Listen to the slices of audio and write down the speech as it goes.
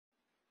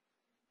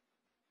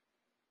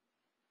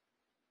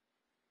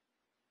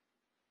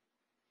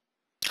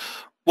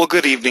Well,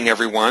 good evening,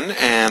 everyone,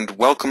 and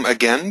welcome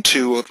again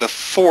to the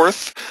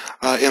fourth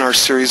in our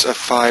series of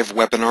 5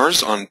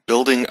 webinars on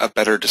building a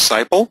better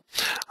disciple.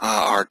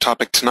 Our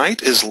topic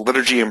tonight is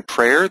Liturgy and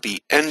Prayer,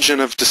 the engine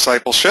of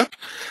discipleship.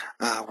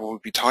 We'll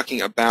be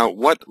talking about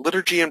what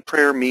liturgy and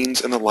prayer means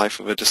in the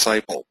life of a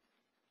disciple.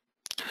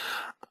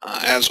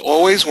 As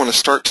always, I want to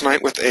start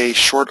tonight with a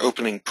short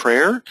opening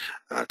prayer.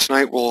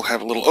 Tonight we'll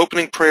have a little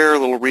opening prayer, a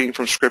little reading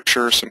from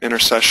Scripture, some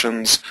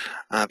intercessions,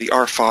 the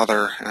Our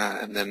Father,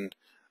 and then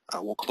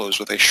we'll close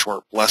with a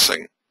short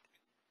blessing.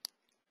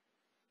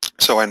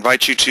 So I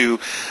invite you to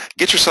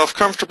get yourself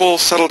comfortable,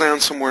 settle down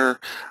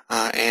somewhere,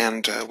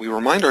 and we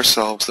remind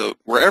ourselves that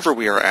wherever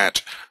we are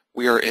at,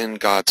 we are in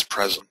God's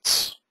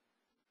presence.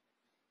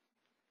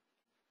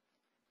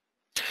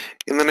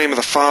 In the name of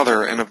the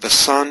Father, and of the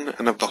Son,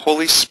 and of the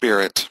Holy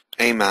Spirit,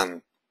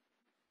 Amen.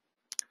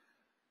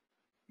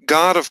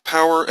 God of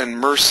power and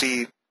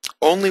mercy,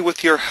 only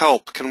with your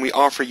help can we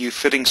offer you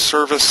fitting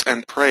service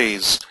and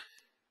praise.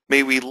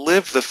 May we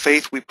live the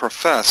faith we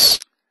profess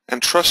and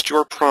trust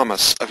your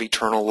promise of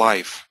eternal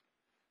life.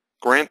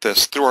 Grant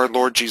this through our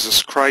Lord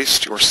Jesus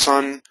Christ, your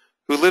Son,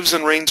 who lives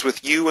and reigns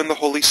with you in the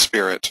Holy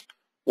Spirit,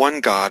 one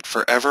God,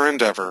 forever and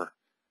ever.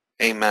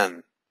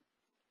 Amen.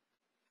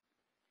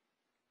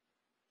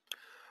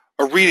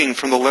 A reading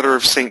from the letter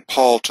of St.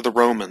 Paul to the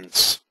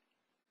Romans.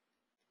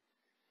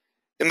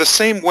 In the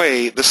same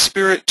way, the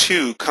Spirit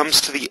too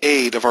comes to the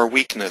aid of our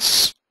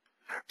weakness,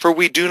 for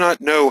we do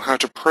not know how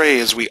to pray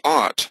as we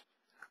ought,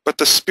 but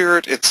the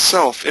Spirit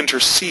itself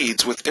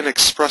intercedes with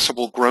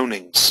inexpressible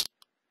groanings.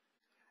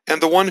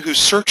 And the one who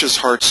searches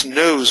hearts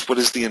knows what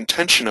is the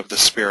intention of the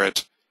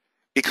Spirit,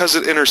 because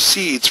it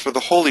intercedes for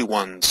the holy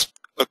ones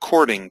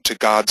according to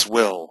God's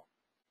will.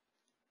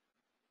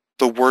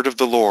 The word of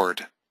the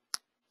Lord.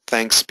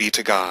 Thanks be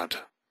to God.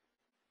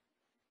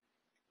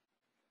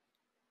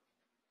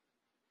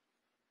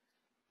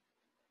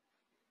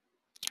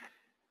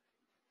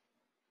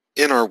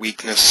 In our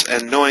weakness,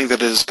 and knowing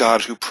that it is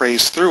God who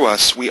prays through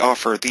us, we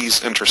offer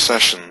these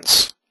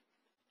intercessions.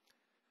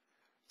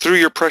 Through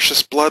your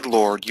precious blood,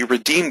 Lord, you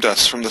redeemed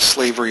us from the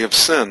slavery of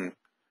sin.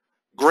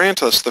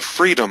 Grant us the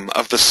freedom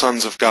of the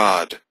sons of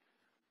God.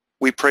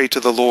 We pray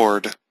to the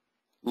Lord.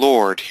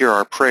 Lord, hear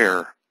our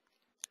prayer.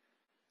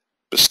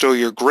 Bestow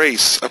your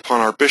grace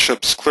upon our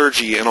bishops,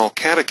 clergy, and all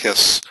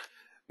catechists.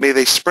 May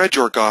they spread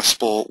your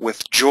gospel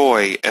with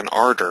joy and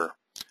ardor.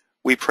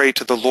 We pray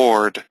to the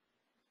Lord.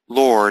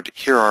 Lord,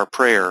 hear our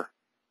prayer.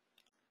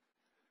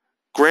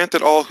 Grant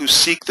that all who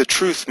seek the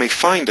truth may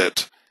find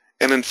it,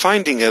 and in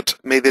finding it,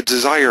 may they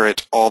desire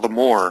it all the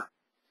more.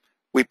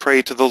 We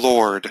pray to the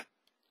Lord.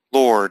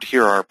 Lord,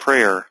 hear our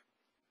prayer.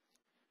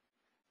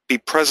 Be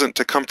present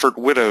to comfort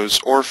widows,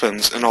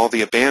 orphans, and all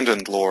the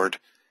abandoned, Lord.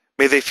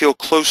 May they feel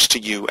close to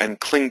you and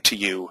cling to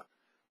you.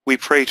 We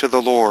pray to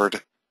the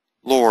Lord.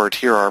 Lord,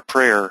 hear our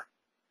prayer.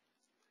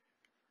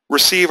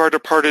 Receive our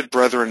departed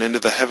brethren into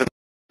the heavenly,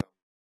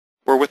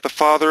 where with the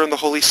Father and the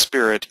Holy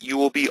Spirit you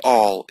will be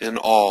all in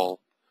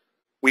all.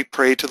 We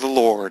pray to the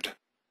Lord.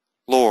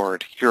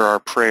 Lord, hear our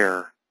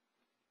prayer.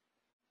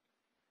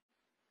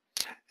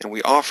 And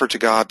we offer to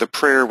God the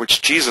prayer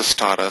which Jesus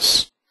taught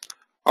us.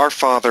 Our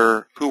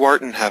Father, who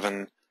art in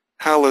heaven,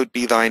 hallowed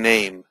be thy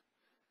name.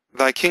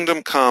 Thy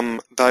kingdom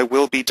come, thy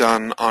will be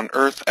done on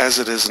earth as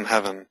it is in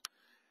heaven.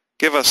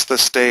 Give us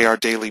this day our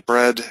daily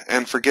bread,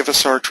 and forgive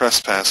us our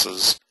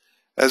trespasses,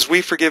 as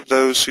we forgive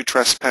those who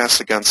trespass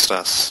against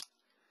us.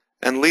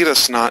 And lead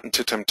us not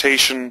into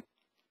temptation,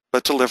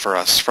 but deliver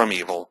us from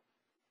evil.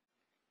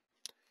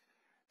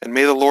 And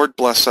may the Lord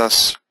bless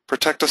us,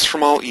 protect us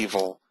from all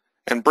evil,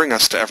 and bring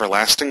us to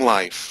everlasting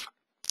life.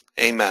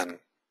 Amen.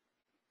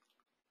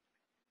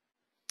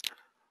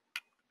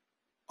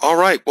 All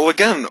right, well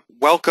again,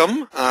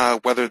 welcome,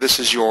 whether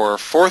this is your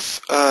fourth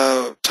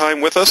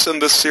time with us in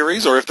this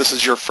series or if this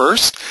is your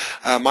first.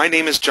 My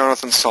name is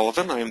Jonathan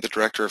Sullivan. I am the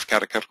Director of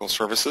Catechetical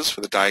Services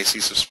for the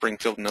Diocese of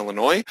Springfield in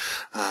Illinois.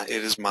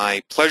 It is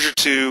my pleasure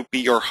to be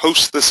your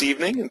host this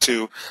evening and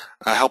to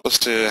help us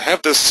to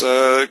have this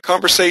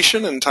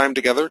conversation and time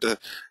together to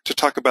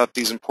talk about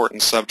these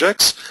important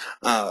subjects.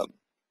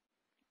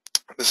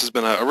 This has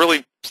been a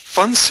really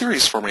fun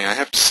series for me, I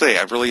have to say.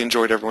 I've really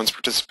enjoyed everyone's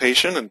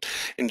participation and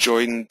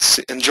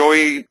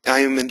I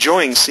am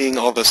enjoying seeing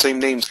all the same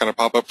names kind of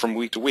pop up from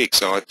week to week.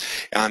 So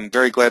I'm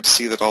very glad to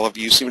see that all of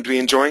you seem to be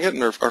enjoying it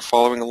and are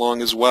following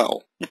along as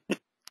well.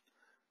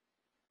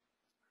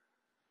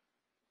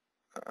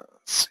 Let's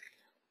see.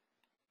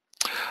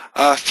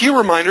 A few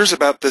reminders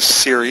about this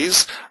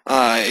series.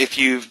 If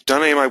you've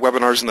done any of my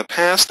webinars in the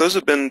past, those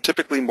have been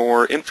typically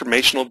more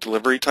informational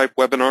delivery type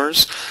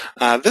webinars.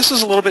 This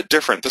is a little bit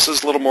different. This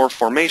is a little more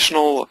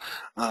formational,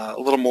 a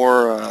little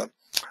more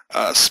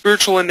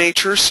spiritual in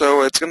nature,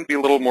 so it's going to be a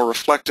little more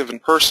reflective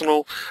and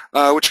personal,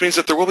 which means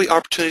that there will be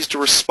opportunities to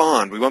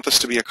respond. We want this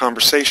to be a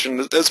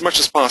conversation as much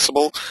as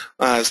possible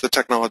as the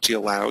technology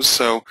allows.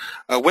 So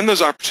when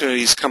those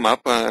opportunities come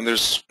up, and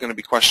there's going to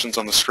be questions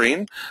on the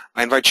screen,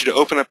 I invite you to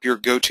open up your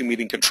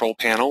GoToMeeting control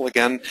panel.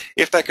 Again,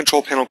 if that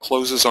control panel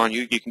closes on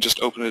you, you can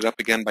just open it up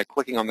again by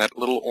clicking on that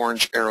little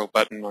orange arrow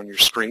button on your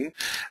screen.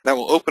 That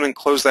will open and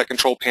close that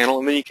control panel,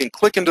 and then you can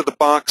click into the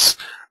box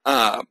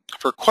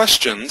for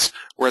questions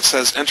where it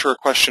says enter a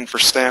question for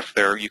staff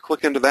there. You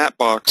click into that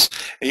box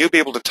and you'll be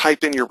able to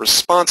type in your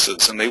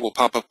responses, and they will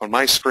pop up on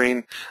my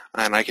screen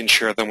and I can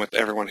share them with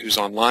everyone who's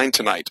online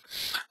tonight.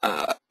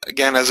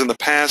 Again, as in the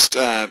past,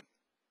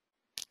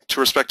 to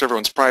respect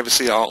everyone's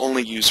privacy, I'll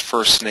only use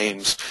first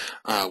names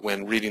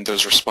when reading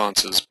those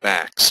responses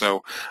back.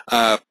 So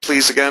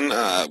please, again,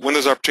 when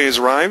those opportunities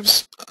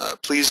arrives,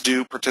 please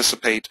do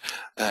participate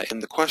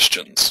in the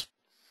questions.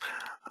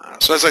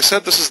 So as I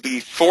said, this is the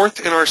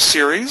fourth in our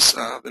series.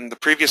 In the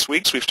previous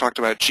weeks, we've talked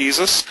about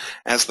Jesus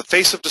as the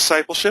face of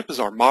discipleship,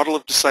 as our model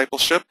of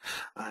discipleship,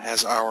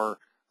 as our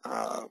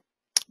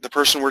the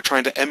person we're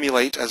trying to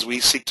emulate as we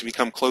seek to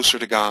become closer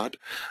to God.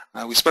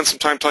 We spent some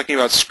time talking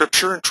about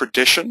Scripture and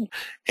tradition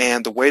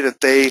and the way that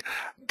they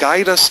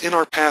guide us in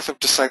our path of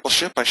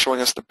discipleship by showing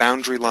us the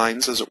boundary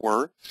lines, as it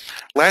were.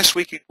 Last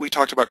week, we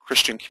talked about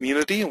Christian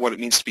community and what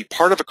it means to be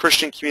part of a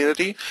Christian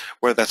community,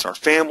 whether that's our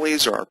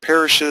families or our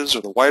parishes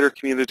or the wider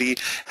community,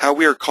 how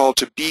we are called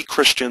to be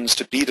Christians,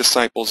 to be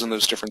disciples in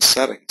those different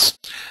settings.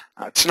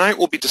 Tonight,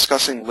 we'll be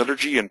discussing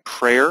liturgy and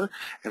prayer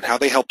and how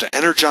they help to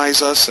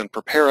energize us and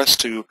prepare us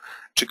to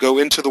go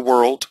into the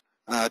world,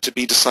 to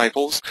be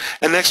disciples.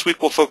 And next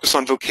week we'll focus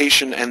on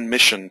vocation and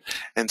mission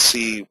and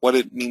see what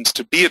it means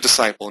to be a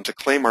disciple and to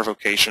claim our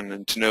vocation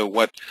and to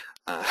know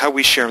how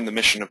we share in the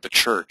mission of the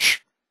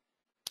church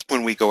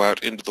when we go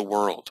out into the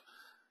world.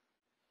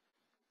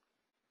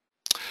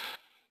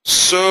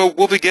 So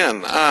we'll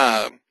begin.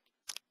 The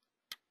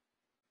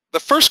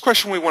first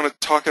question we want to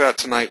talk about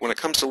tonight when it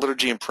comes to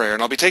liturgy and prayer,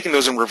 and I'll be taking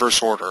those in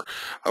reverse order.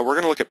 We're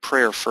going to look at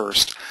prayer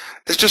first,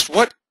 is just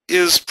what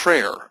is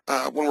prayer?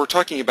 When we're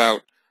talking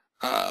about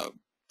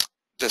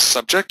this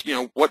subject,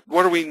 what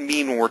do we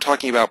mean when we're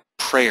talking about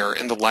prayer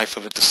in the life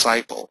of a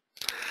disciple?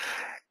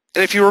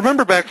 And if you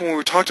remember back when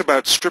we talked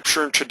about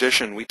Scripture and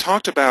tradition, we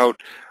talked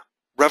about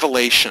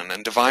revelation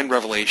and divine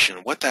revelation,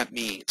 what that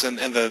means. And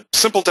the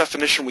simple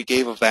definition we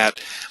gave of that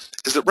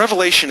is that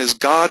revelation is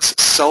God's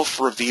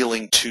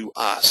self-revealing to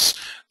us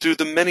through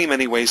the many,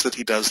 many ways that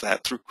he does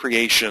that, through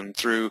creation,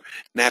 through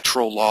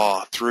natural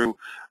law, through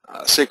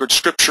sacred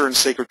Scripture and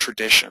sacred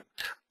tradition.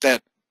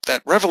 That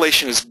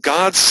revelation is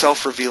God's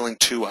self-revealing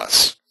to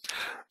us.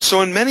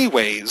 So in many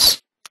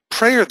ways,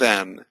 prayer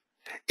then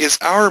is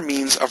our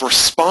means of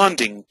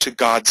responding to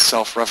God's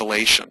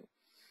self-revelation.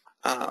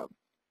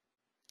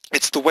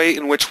 It's the way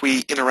in which we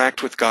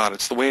interact with God.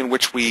 It's the way in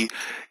which we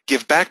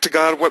give back to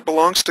God what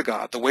belongs to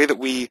God, the way that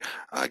we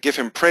give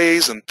him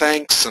praise and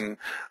thanks, and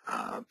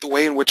the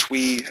way in which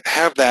we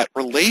have that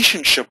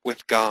relationship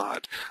with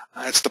God.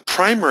 It's the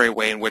primary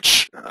way in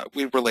which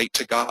we relate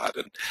to God.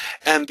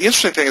 And the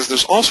interesting thing is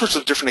there's all sorts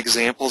of different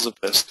examples of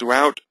this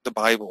throughout the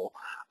Bible,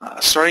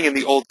 starting in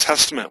the Old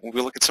Testament. When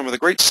we look at some of the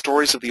great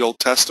stories of the Old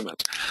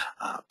Testament,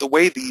 the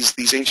way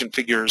these ancient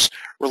figures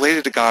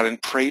related to God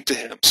and prayed to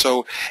him.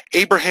 So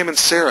Abraham and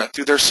Sarah,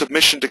 through their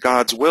submission to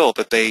God's will,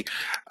 that they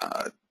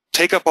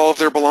take up all of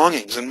their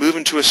belongings and move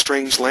into a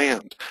strange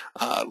land.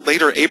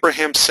 Later,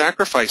 Abraham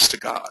sacrificed to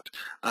God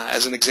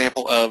as an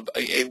example of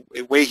a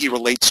way he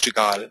relates to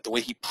God, the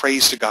way he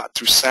prays to God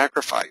through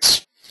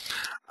sacrifice.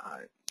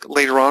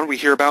 Later on, we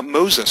hear about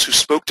Moses, who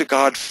spoke to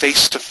God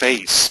face to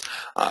face,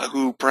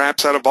 who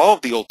perhaps out of all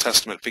of the Old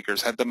Testament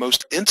figures had the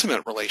most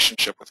intimate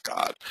relationship with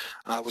God,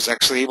 was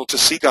actually able to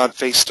see God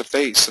face to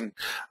face. And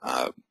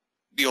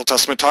the Old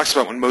Testament talks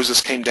about when Moses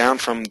came down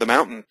from the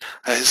mountain,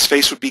 his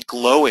face would be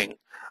glowing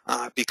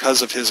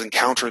because of his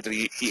encounter that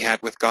he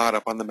had with God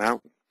up on the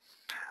mountain.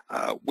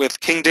 With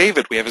King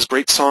David, we have his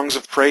great songs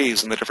of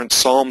praise and the different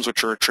psalms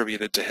which are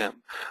attributed to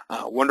him.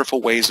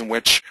 Wonderful ways in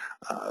which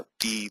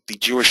the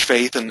Jewish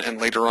faith and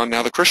later on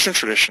now the Christian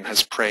tradition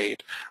has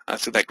prayed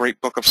through that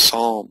great book of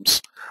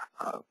Psalms.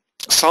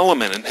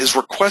 Solomon and his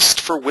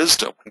request for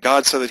wisdom.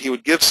 God said that he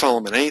would give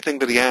Solomon anything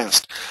that he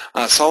asked.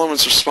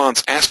 Solomon's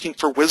response, asking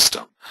for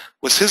wisdom,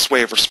 was his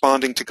way of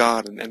responding to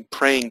God and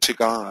praying to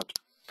God.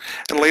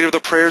 And later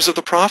the prayers of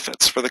the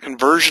prophets for the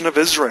conversion of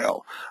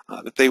Israel,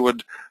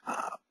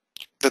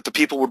 that the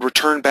people would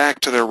return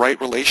back to their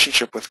right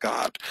relationship with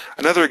God.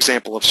 Another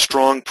example of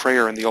strong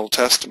prayer in the Old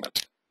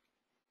Testament.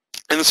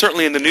 And then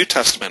certainly in the New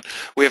Testament,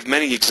 we have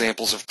many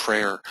examples of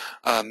prayer.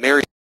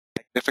 Mary's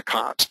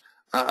Magnificat,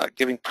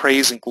 giving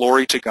praise and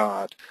glory to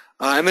God.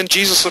 And then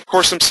Jesus, of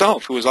course,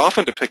 himself, who is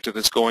often depicted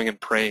as going and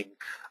praying,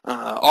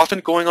 often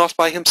going off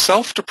by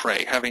himself to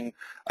pray, having,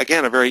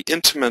 again, a very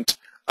intimate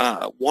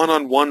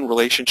one-on-one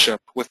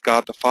relationship with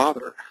God the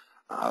Father.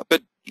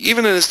 But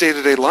even in his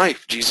day-to-day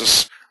life,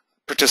 Jesus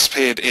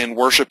participated in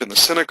worship in the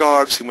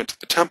synagogues. He went to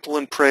the temple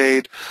and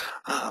prayed.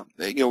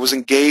 Was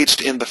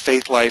engaged in the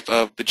faith life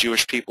of the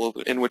Jewish people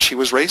in which he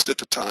was raised at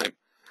the time.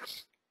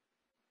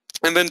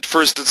 And then for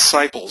his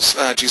disciples,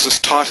 Jesus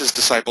taught his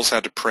disciples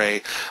how to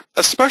pray,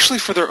 especially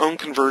for their own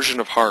conversion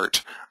of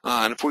heart.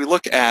 And if we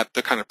look at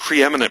the kind of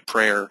preeminent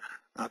prayer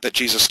that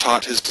Jesus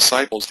taught his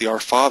disciples, the Our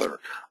Father,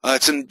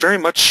 it's in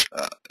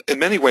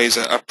many ways,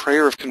 a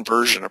prayer of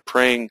conversion, a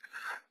praying,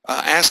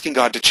 asking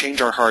God to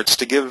change our hearts,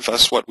 to give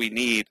us what we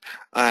need,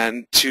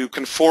 and to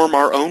conform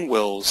our own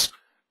wills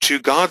to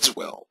God's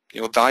will.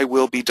 Thy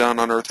will be done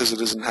on earth as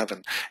it is in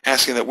heaven.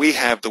 Asking that we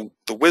have the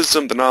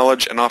wisdom, the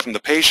knowledge, and often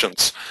the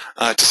patience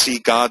to see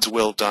God's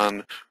will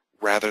done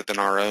rather than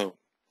our own.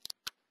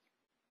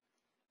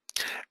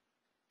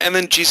 And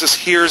then Jesus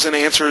hears and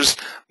answers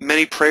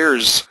many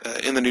prayers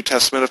in the New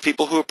Testament of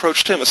people who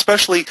approached him,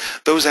 especially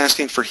those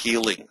asking for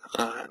healing.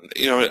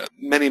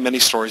 Many, many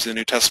stories in the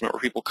New Testament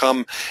where people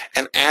come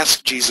and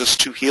ask Jesus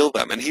to heal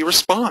them, and he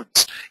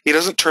responds. He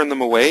doesn't turn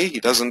them away. He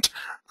doesn't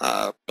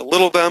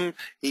belittle them.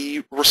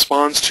 He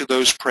responds to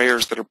those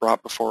prayers that are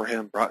brought before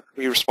him.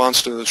 He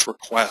responds to those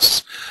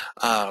requests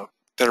that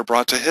are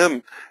brought to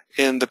him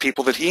in the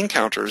people that he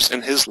encounters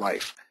in his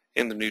life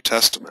in the New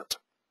Testament.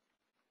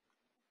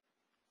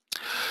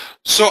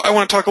 So I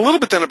want to talk a little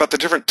bit then about the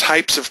different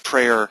types of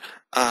prayer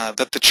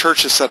that the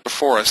church has set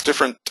before us,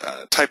 different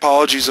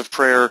typologies of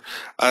prayer,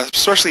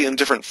 especially in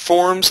different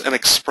forms and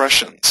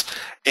expressions.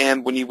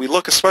 And when we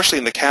look especially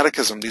in the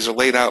Catechism, these are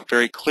laid out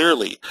very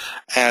clearly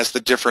as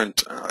the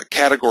different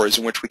categories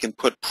in which we can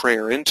put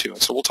prayer into.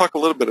 And so we'll talk a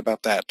little bit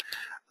about that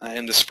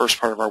in this first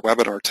part of our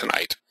webinar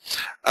tonight.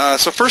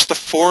 So first, the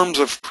forms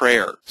of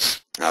prayer.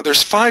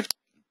 There's 5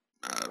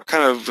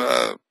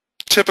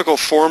 typical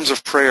forms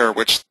of prayer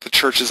which the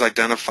church has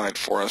identified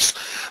for us.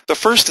 The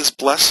first is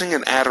blessing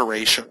and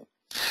adoration.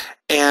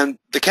 And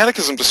the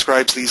Catechism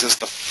describes these as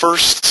the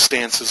first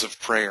stances of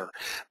prayer,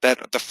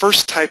 that the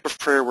first type of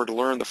prayer we're to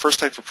learn, the first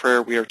type of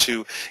prayer we are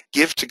to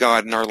give to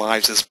God in our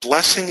lives is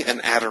blessing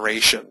and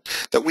adoration,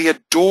 that we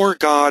adore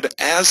God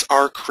as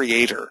our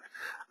Creator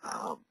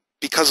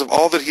because of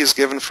all that he has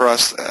given for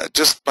us,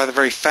 just by the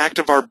very fact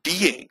of our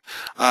being.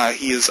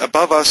 He is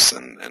above us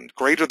and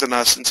greater than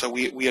us, and so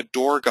we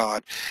adore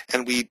God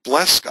and we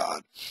bless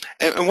God.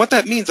 And what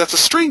that means, that's a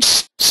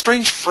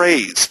strange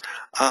phrase,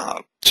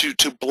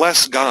 to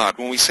bless God.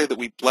 When we say that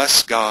we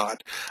bless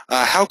God,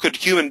 how could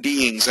human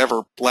beings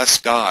ever bless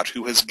God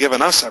who has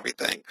given us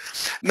everything?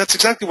 And that's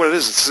exactly what it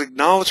is. It's an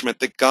acknowledgement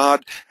that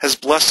God has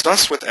blessed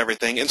us with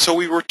everything, and so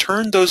we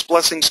return those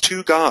blessings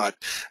to God.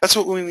 That's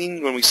what we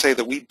mean when we say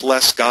that we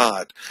bless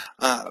God.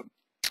 The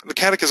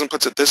Catechism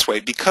puts it this way: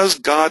 because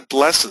God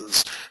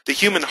blesses, the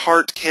human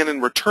heart can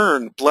in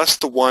return bless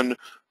the one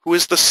who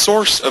is the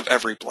source of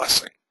every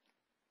blessing.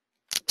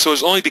 So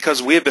it's only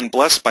because we have been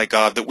blessed by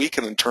God that we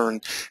can in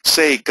turn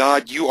say,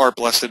 God, you are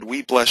blessed,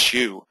 we bless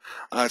you.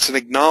 It's an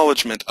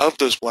acknowledgement of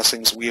those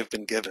blessings we have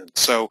been given.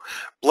 So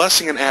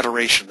blessing and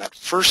adoration, that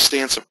first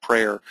stance of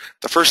prayer,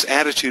 the first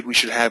attitude we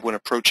should have when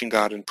approaching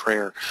God in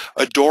prayer,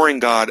 adoring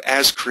God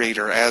as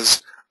Creator,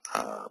 as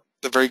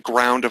the very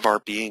ground of our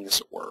being, as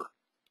it were.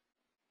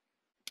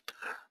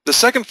 The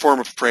second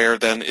form of prayer,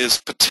 then, is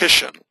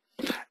petition.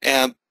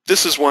 And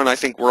this is one I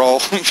think we're all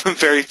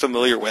very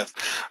familiar with,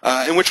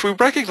 in which we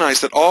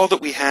recognize that all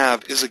that we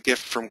have is a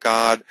gift from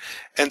God,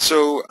 and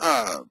so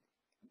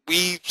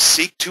we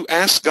seek to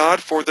ask God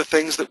for the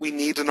things that we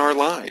need in our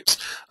lives.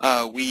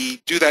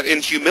 We do that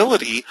in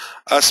humility,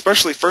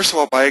 especially, first of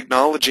all, by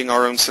acknowledging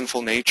our own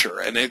sinful nature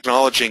and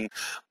acknowledging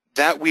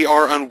that we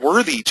are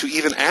unworthy to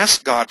even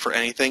ask God for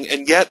anything,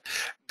 and yet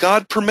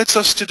God permits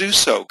us to do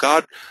so.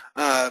 God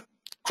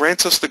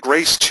grants us the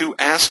grace to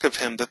ask of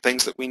him the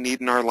things that we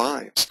need in our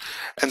lives.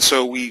 And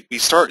so we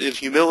start in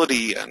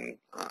humility and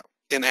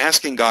in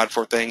asking God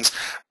for things,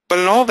 but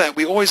in all that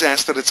we always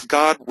ask that it's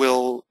God's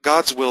will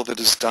that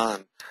is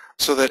done,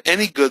 so that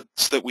any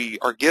goods that we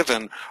are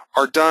given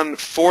are done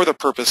for the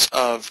purpose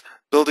of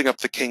building up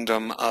the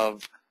kingdom,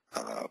 of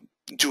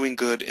doing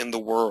good in the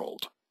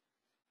world.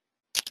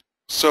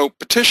 So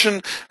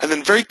petition, and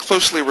then very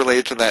closely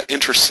related to that,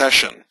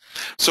 intercession.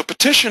 So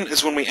petition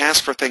is when we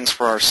ask for things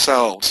for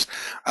ourselves.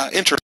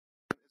 Intercession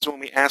is when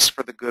we ask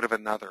for the good of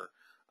another,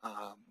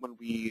 when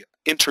we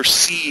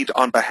intercede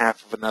on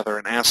behalf of another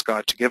and ask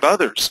God to give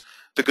others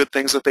the good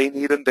things that they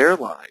need in their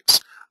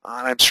lives.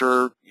 And I'm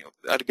sure,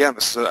 again,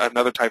 this is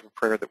another type of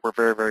prayer that we're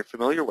very, very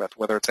familiar with,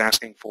 whether it's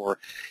asking for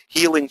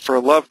healing for a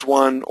loved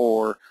one,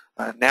 or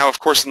now, of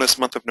course, in this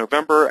month of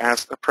November,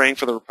 praying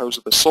for the repose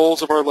of the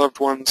souls of our loved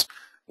ones,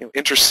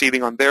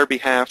 interceding on their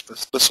behalf,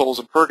 the souls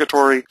in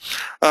purgatory,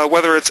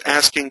 whether it's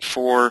asking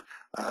for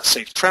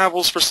safe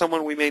travels for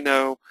someone we may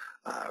know.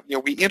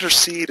 We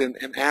intercede and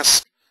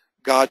ask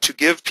God to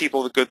give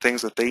people the good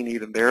things that they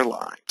need in their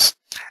lives.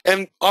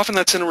 And often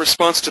that's in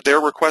response to their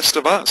request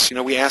of us.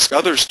 We ask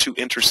others to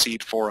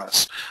intercede for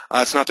us.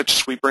 It's not that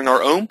just we bring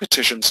our own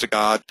petitions to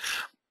God,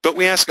 but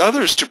we ask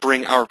others to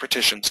bring our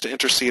petitions, to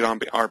intercede on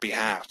our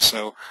behalf.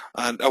 So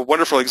a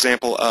wonderful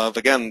example of,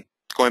 again,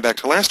 going back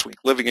to last week,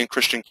 living in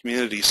Christian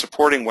community,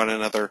 supporting one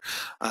another,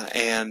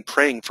 and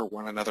praying for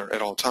one another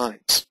at all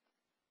times.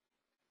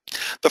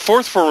 The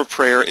fourth form of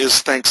prayer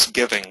is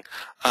thanksgiving.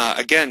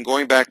 Again,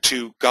 going back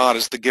to God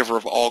as the giver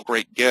of all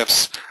great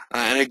gifts,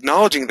 and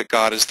acknowledging that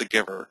God is the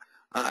giver.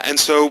 And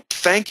so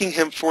thanking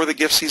him for the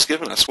gifts he's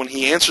given us. When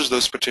he answers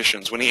those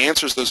petitions, when he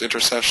answers those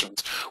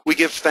intercessions, we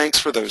give thanks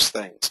for those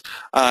things.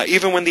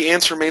 Even when the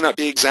answer may not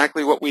be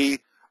exactly what we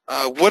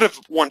would have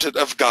wanted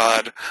of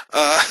God,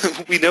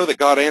 we know that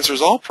God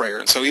answers all prayer.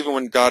 And so even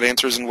when God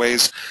answers in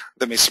ways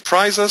that may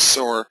surprise us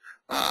or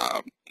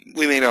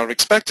we may not have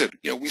expected,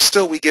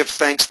 we give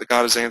thanks that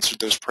God has answered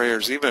those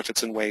prayers, even if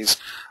it's in ways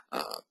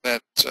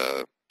that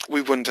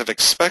we wouldn't have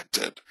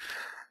expected.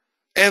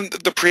 And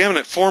the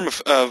preeminent form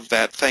of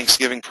that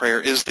thanksgiving prayer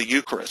is the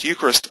Eucharist.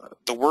 Eucharist,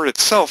 the word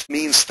itself,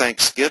 means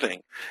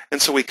thanksgiving.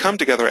 And so we come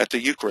together at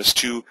the Eucharist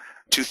to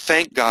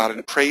thank God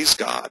and praise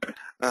God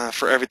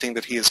for everything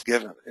that he has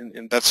given.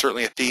 And that's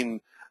certainly a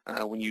theme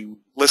when you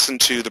listen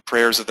to the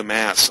prayers of the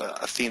Mass,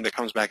 a theme that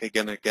comes back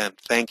again and again,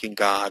 thanking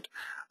God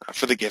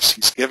for the gifts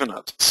he's given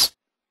us.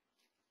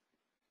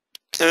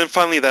 And then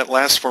finally, that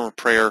last form of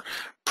prayer,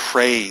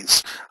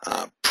 praise.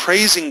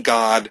 Praising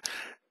God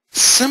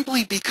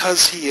simply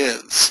because he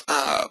is.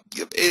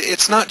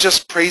 It's not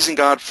just praising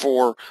God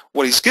for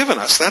what he's given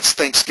us. That's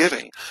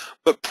thanksgiving.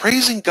 But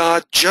praising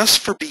God just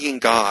for being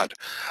God.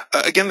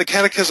 Again, the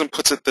Catechism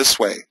puts it this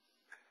way.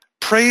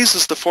 Praise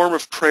is the form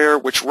of prayer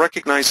which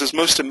recognizes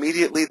most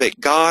immediately that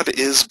God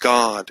is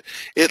God.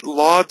 It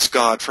lauds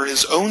God for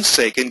his own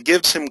sake and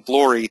gives him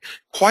glory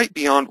quite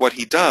beyond what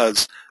he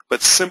does,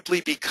 but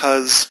simply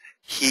because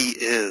he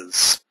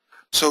is.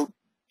 So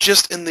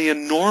just in the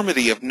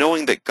enormity of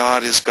knowing that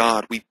God is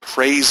God, we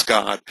praise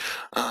God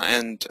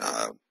and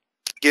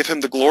give him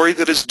the glory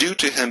that is due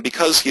to him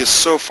because he is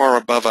so far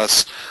above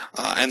us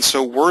and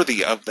so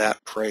worthy of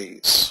that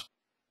praise.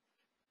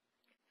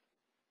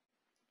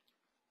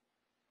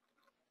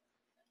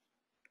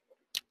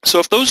 So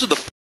if those are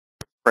the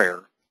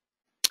prayer,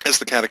 as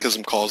the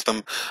Catechism calls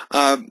them,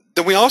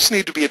 then we also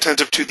need to be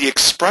attentive to the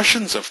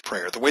expressions of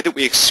prayer, the way that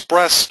we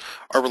express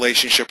our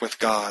relationship with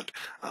God,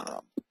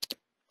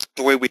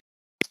 the way we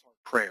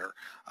prayer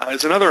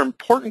is another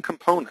important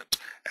component,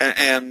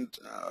 and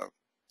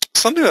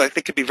something that I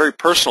think could be very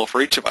personal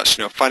for each of us,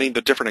 finding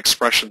the different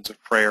expressions of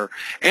prayer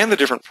and the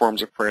different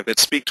forms of prayer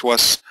that speak to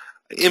us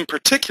in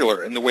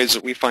particular in the ways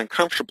that we find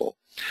comfortable.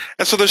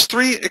 And so there's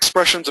three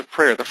expressions of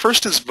prayer. The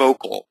first is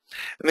vocal,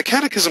 and the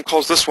Catechism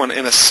calls this one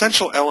an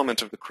essential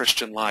element of the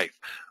Christian life,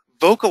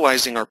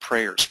 vocalizing our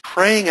prayers,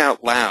 praying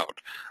out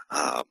loud.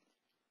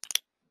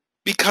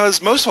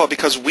 Most of all,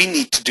 because we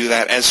need to do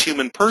that as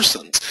human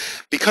persons.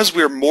 Because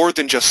we are more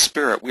than just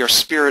spirit, we are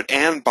spirit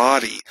and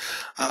body.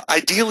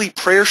 Ideally,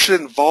 prayer should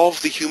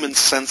involve the human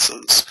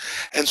senses.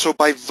 And so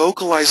by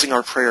vocalizing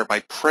our prayer, by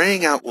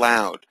praying out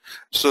loud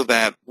so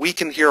that we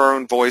can hear our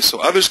own voice, so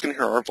others can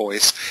hear our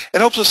voice, it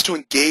helps us to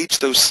engage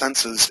those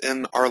senses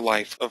in our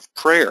life of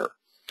prayer.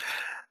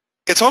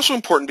 It's also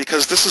important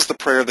because this is the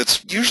prayer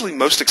that's usually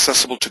most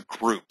accessible to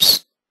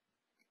groups.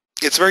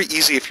 It's very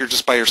easy if you're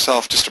just by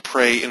yourself just to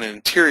pray in an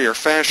interior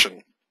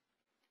fashion.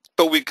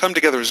 But we come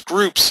together as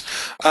groups.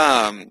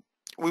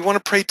 We want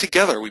to pray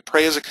together. We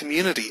pray as a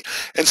community.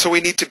 And so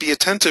we need to be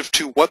attentive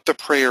to what the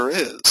prayer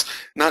is,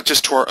 not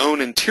just to our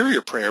own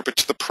interior prayer, but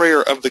to the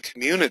prayer of the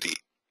community.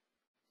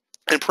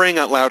 And praying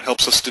out loud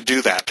helps us to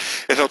do that.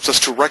 It helps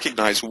us to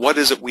recognize what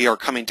is it we are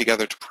coming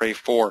together to pray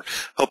for,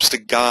 helps to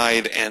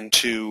guide and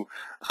to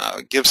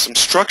give some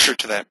structure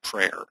to that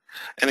prayer.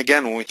 And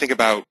again, when we think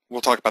about,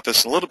 we'll talk about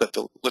this in a little bit,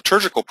 the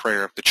liturgical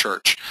prayer of the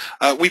church,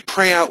 we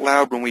pray out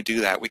loud when we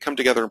do that. We come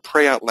together and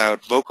pray out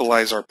loud,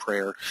 vocalize our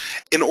prayer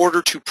in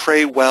order to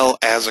pray well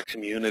as a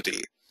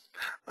community.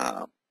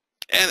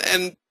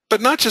 But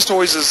not just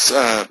always as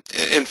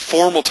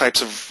informal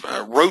types of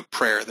rote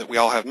prayer that we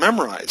all have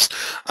memorized,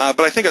 but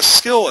I think a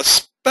skill,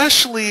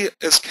 especially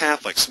as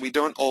Catholics, we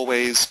don't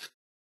always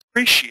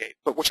appreciate,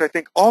 but which I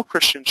think all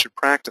Christians should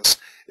practice,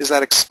 is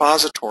that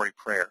expository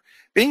prayer.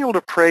 Being able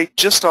to pray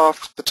just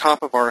off the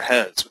top of our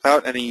heads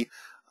without any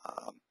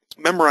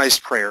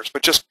memorized prayers,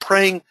 but just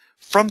praying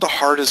from the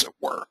heart, as it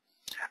were.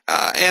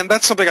 And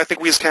that's something I think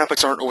we as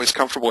Catholics aren't always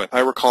comfortable with. I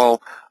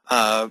recall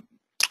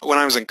when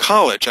I was in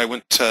college, I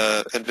went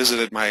and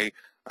visited my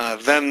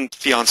then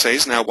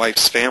fiance's, now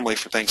wife's family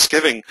for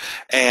Thanksgiving,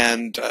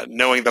 and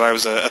knowing that I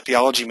was a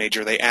theology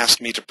major, they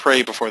asked me to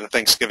pray before the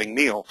Thanksgiving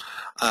meal.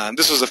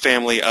 This was a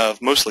family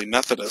of mostly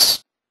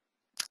Methodists.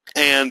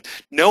 And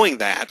knowing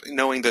that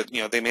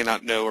they may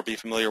not know or be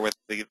familiar with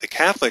the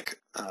Catholic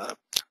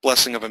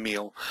blessing of a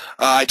meal,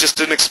 I just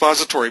did an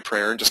expository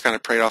prayer and just kind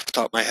of prayed off the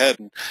top of my head.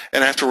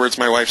 And afterwards,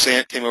 my wife's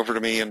aunt came over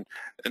to me, and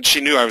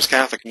she knew I was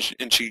Catholic,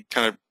 and she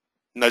kind of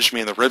nudged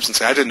me in the ribs and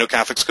said, I didn't know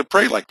Catholics could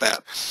pray like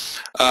that.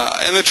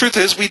 And the truth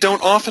is, we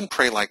don't often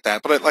pray like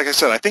that. But like I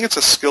said, I think it's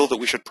a skill that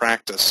we should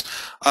practice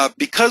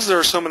because there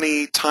are so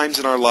many times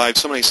in our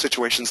lives, so many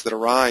situations that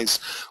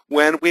arise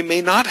when we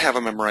may not have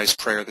a memorized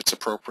prayer that's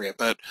appropriate,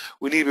 but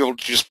we need to be able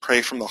to just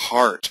pray from the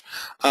heart.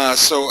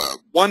 So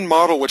one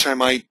model which I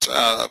might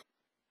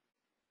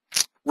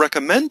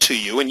recommend to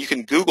you, and you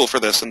can Google for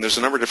this, and there's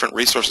a number of different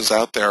resources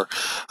out there,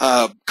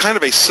 kind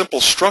of a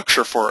simple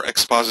structure for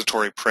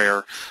expository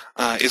prayer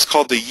is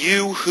called the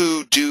You,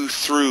 Who, Do,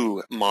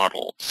 Through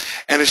model.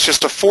 And it's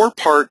just a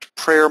 4-part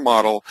prayer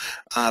model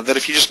that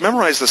if you just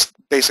memorize this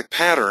basic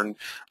pattern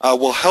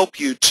will help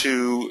you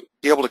to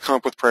be able to come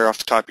up with prayer off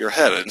the top of your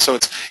head. And so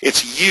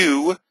it's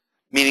you,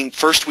 meaning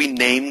first we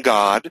name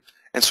God.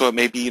 And so it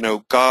may be,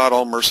 God,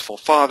 all-merciful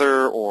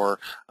Father, or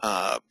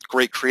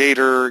Great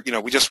Creator.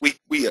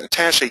 We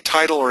attach a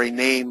title or a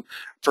name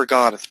for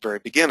God at the very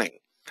beginning.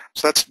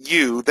 So that's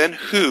you. Then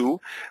who,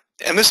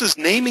 and this is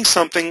naming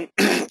something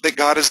that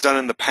God has done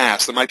in the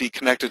past that might be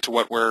connected to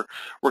what we're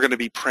going to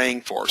be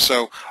praying for.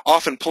 So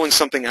often pulling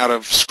something out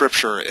of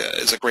Scripture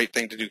is a great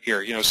thing to do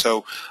here.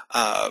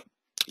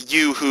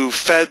 You who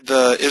fed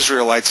the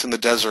Israelites in the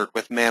desert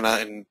with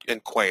manna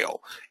and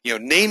quail,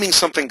 naming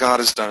something God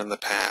has done in the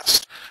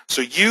past.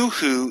 So you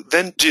who,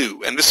 then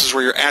do, and this is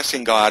where you're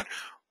asking God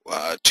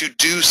to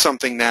do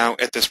something now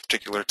at this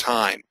particular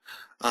time.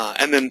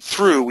 And then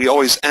through, we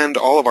always end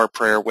all of our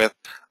prayer with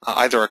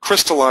either a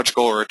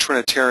Christological or a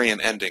Trinitarian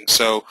ending.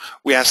 So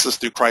we ask this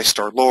through Christ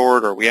our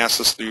Lord, or we ask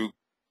this through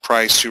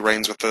Christ who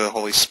reigns with the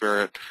Holy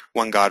Spirit,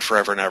 one God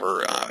forever and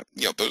ever.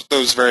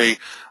 Those very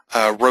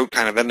rote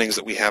kind of endings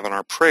that we have in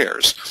our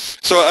prayers.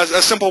 So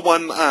a simple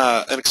one,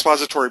 an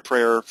expository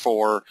prayer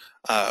for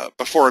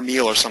before a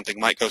meal or something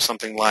might go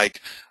something like,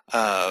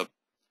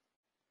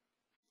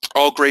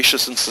 all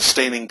gracious and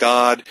sustaining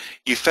God,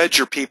 you fed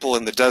your people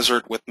in the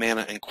desert with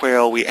manna and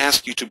quail. We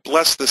ask you to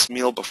bless this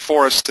meal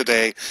before us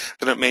today,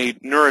 that it may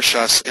nourish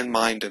us in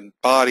mind and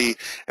body.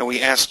 And we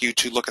ask you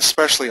to look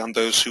especially on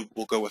those who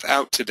will go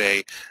without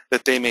today,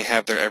 that they may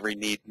have their every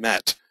need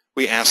met.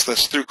 We ask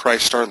this through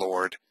Christ our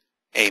Lord.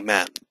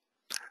 Amen.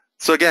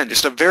 So again,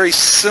 just a very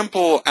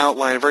simple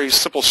outline, a very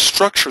simple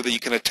structure that you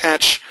can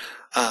attach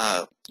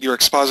your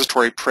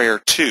expository prayer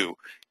to.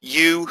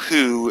 You,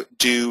 who,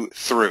 do,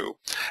 through.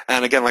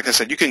 And again, like I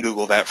said, you can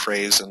Google that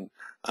phrase, and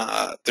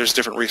there's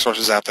different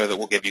resources out there that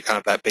will give you kind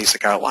of that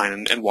basic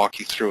outline and walk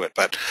you through it.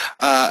 But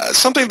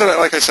something that,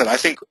 like I said, I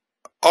think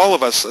all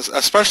of us,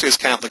 especially as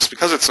Catholics,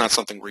 because it's not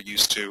something we're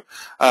used to,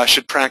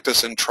 should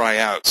practice and try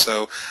out.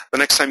 So the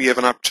next time you have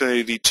an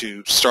opportunity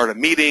to start a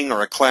meeting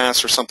or a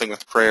class or something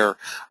with prayer,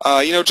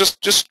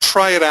 just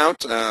try it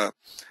out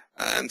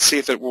and see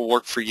if it will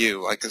work for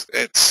you. I think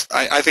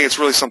it's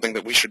really something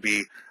that we should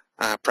be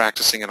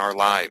practicing in our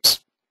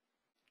lives.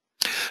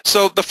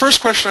 So the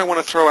first question I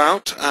want to throw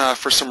out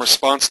for some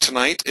response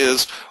tonight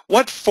is,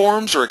 what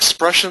forms or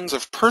expressions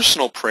of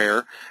personal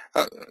prayer,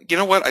 you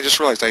know what, I just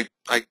realized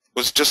I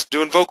was just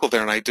doing vocal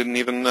there and I didn't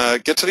even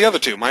get to the other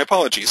two. My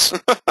apologies.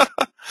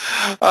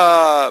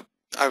 I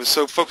was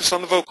so focused on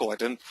the vocal, I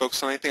didn't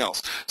focus on anything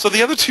else. So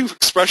the other two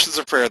expressions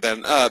of prayer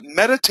then,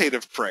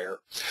 meditative prayer,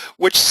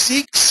 which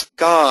seeks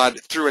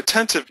God through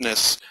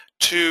attentiveness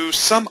to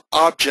some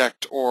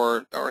object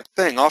or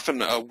thing,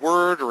 often a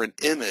word or an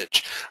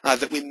image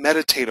that we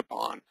meditate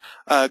upon.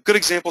 Good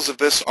examples of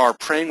this are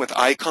praying with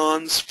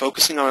icons,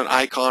 focusing on an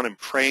icon and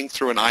praying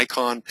through an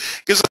icon.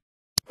 Gives us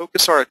to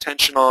focus our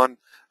attention on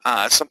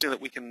something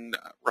that we can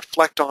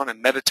reflect on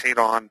and meditate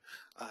on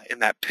in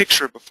that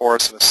picture before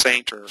us of a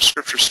saint or a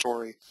scripture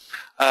story.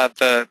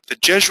 The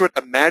Jesuit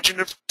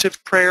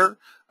imaginative prayer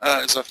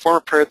is a form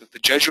of prayer that the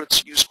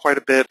Jesuits use quite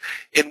a bit,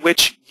 in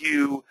which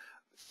you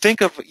think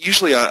of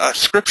usually a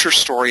scripture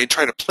story and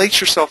try to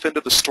place yourself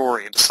into the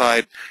story and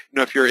decide,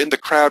 if you're in the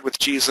crowd with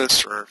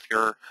Jesus, or if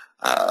you're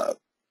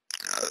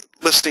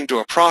listening to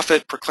a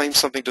prophet proclaim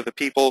something to the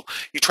people,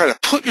 you try to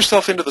put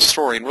yourself into the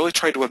story and really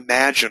try to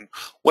imagine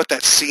what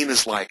that scene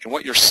is like and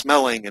what you're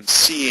smelling and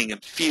seeing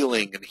and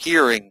feeling and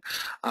hearing,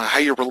 how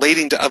you're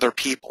relating to other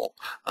people.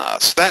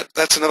 So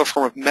that's another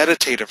form of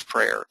meditative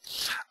prayer.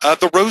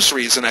 The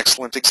Rosary is an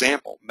excellent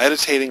example,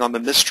 meditating on the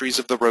mysteries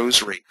of the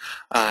Rosary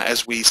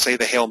as we say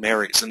the Hail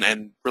Marys,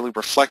 and really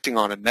reflecting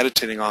on and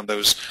meditating on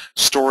those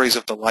stories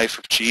of the life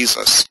of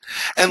Jesus.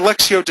 And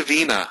Lectio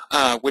Divina,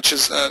 which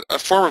is a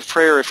form of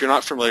prayer, if you're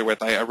not familiar with,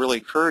 I really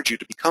encourage you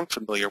to become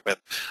familiar with.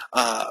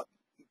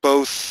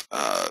 Both,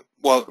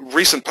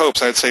 recent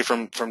popes, I'd say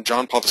from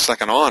John Paul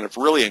II on, have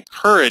really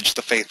encouraged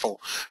the faithful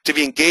to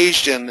be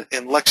engaged in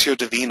Lectio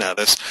Divina,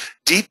 this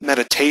deep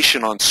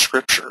meditation on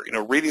Scripture,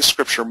 reading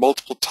Scripture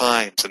multiple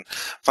times and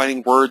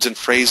finding words and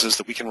phrases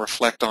that we can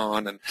reflect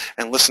on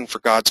and listen for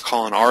God's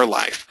call in our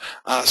life.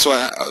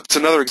 So it's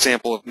another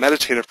example of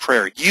meditative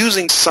prayer,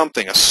 using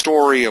something, a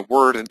story, a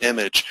word, an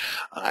image,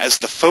 as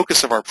the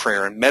focus of our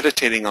prayer and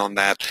meditating on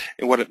that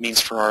and what it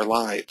means for our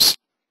lives.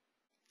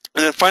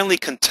 And then finally,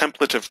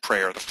 contemplative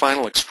prayer, the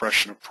final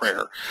expression of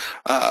prayer.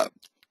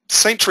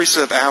 St.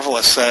 Teresa of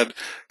Avila said,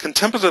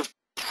 contemplative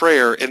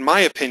prayer, in my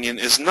opinion,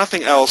 is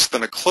nothing else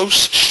than a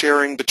close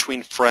sharing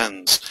between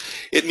friends.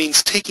 It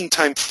means taking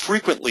time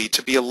frequently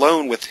to be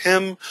alone with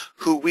Him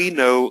who we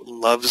know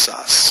loves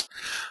us.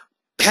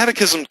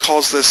 Catechism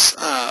calls this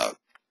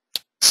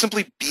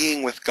simply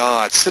being with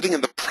God, sitting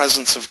in the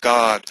presence of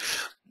God,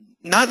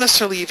 not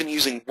necessarily even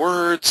using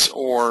words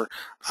or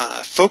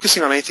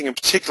focusing on anything in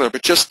particular,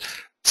 but just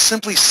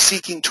simply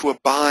seeking to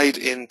abide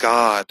in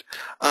God.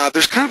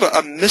 There's kind of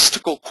a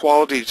mystical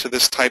quality to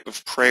this type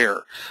of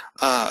prayer.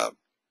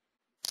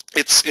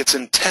 It's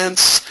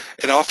intense.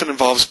 It often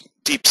involves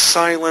deep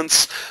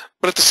silence,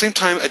 but at the same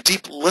time, a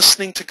deep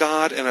listening to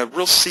God and a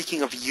real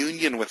seeking of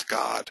union with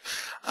God.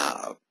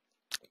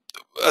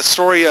 A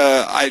story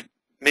I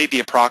may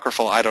be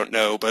apocryphal, I don't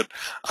know, but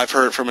I've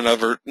heard from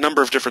a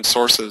number of different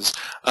sources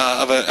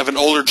of an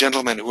older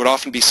gentleman who would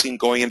often be seen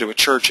going into a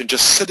church and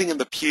just sitting in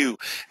the pew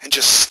and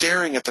just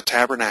staring at the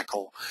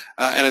tabernacle.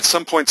 And at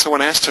some point,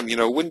 someone asked him,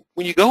 when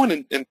you go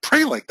in and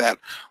pray like that,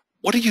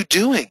 what are you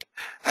doing?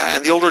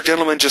 And the older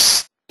gentleman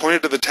just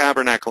pointed to the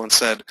tabernacle and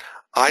said,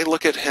 I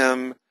look at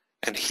him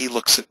and he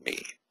looks at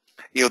me.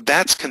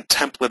 That's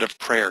contemplative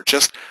prayer,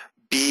 just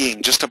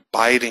being, just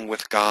abiding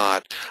with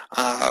God.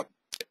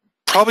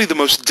 Probably the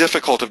most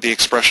difficult of the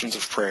expressions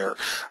of prayer.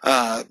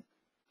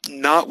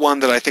 Not one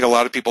that I think a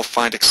lot of people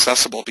find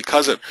accessible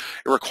because it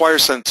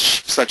requires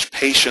such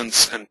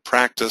patience and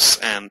practice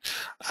and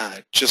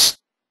just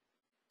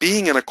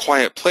being in a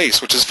quiet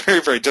place, which is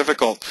very, very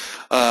difficult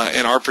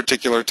in our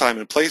particular time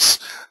and place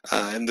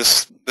in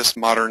this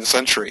modern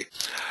century.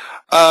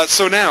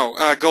 So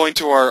now, going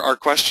to our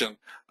question.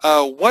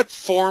 What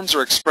forms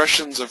or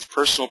expressions of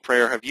personal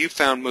prayer have you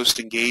found most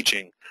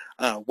engaging?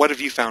 What have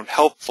you found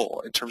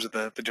helpful in terms of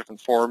the different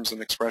forms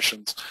and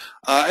expressions?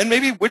 And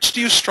maybe which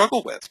do you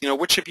struggle with?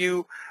 Which have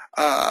you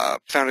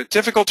found it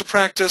difficult to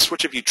practice?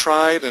 Which have you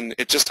tried and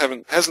it just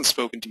hasn't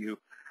spoken to you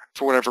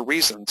for whatever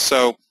reason?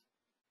 So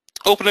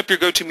open up your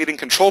GoToMeeting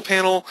control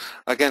panel.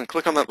 Again,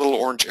 click on that little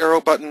orange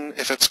arrow button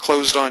if it's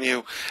closed on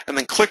you, and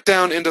then click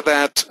down into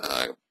that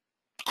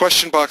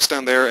question box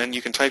down there, and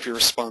you can type your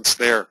response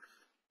there.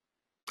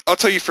 I'll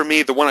tell you, for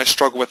me, the one I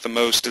struggle with the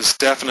most is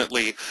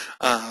definitely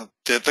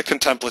the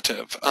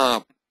contemplative.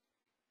 I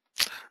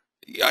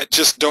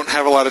just don't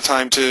have a lot of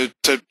time to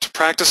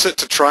practice it,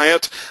 to try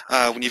it.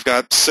 When you've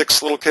got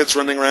 6 little kids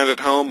running around at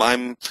home,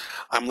 I'm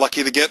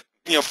lucky to get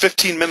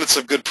 15 minutes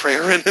of good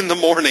prayer in the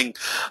morning.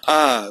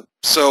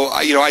 So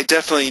I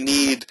definitely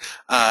need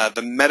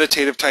the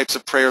meditative types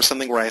of prayer,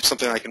 something where I have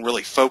something I can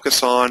really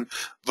focus on.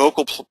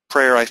 Vocal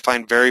prayer I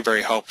find very,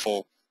 very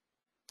helpful,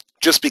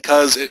 just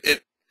because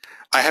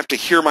I have to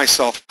hear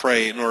myself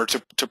pray in order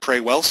to pray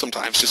well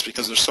sometimes, just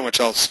because there's so much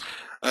else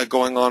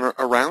going on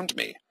around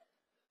me.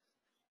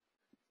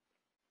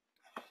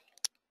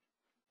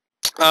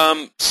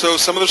 So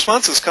some of the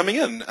responses coming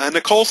in.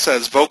 Nicole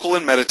says vocal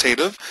and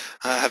meditative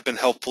have been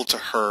helpful to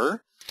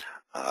her.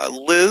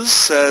 Liz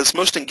says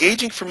most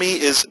engaging for me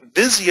is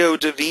Visio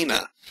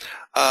Divina,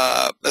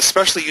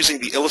 especially using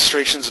the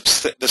illustrations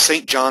of the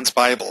St. John's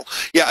Bible.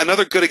 Yeah,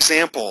 another good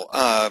example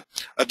of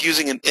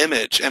using an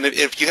image. And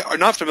if you are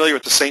not familiar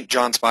with the St.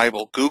 John's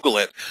Bible, Google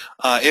it.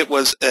 It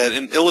was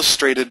an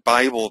illustrated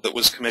Bible that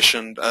was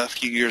commissioned a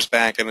few years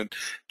back, and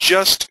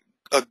just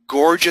a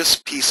gorgeous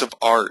piece of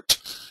art.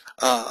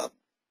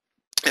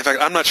 In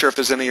fact, I'm not sure if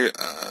there's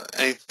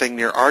anything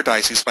near our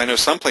diocese, but I know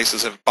some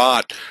places have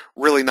bought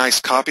really nice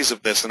copies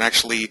of this and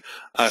actually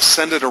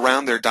send it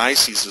around their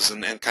dioceses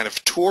and kind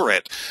of tour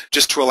it,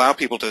 just to allow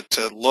people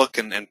to look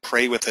and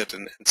pray with it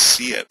and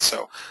see it.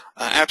 So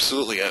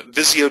absolutely,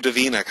 Visio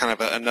Divina, kind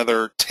of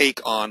another take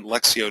on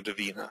Lectio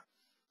Divina.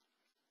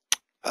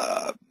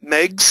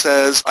 Meg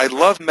says, I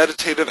love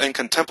meditative and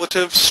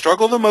contemplative,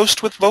 struggle the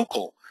most with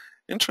vocal.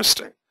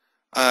 Interesting.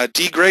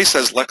 D. Gray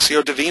says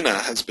Lectio Divina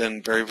has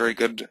been very, very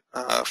good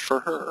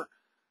for her.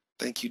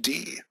 Thank you,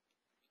 D.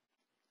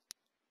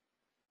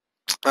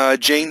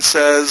 Jane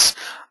says,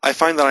 I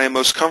find that I am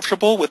most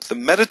comfortable with the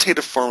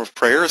meditative form of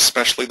prayer,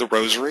 especially the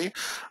rosary.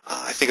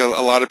 I think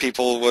a lot of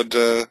people would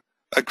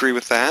agree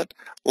with that.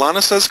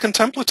 Lana says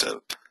contemplative.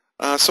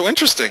 So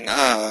interesting.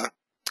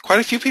 Quite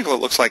a few people,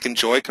 it looks like,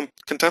 enjoy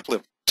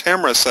contemplative.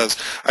 Tamara says,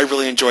 I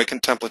really enjoy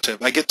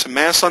contemplative. I get to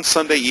Mass on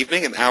Sunday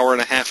evening an hour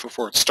and a half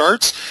before it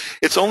starts.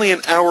 It's only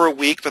an hour a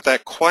week, but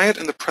that quiet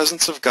in the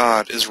presence of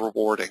God is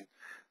rewarding.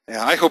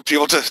 Yeah, I hope to be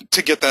able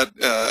to get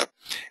that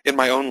in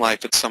my own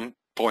life at some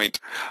point.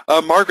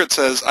 Margaret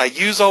says, I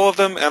use all of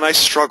them and I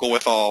struggle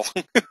with all.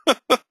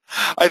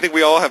 I think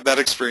we all have that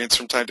experience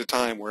from time to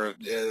time where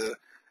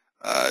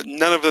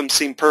none of them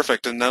seem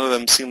perfect and none of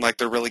them seem like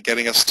they're really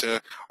getting us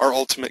to our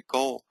ultimate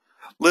goal.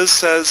 Liz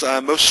says,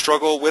 most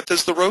struggle with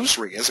is the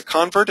rosary. As a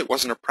convert, it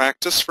wasn't a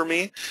practice for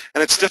me,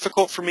 and it's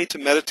difficult for me to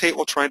meditate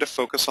while trying to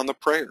focus on the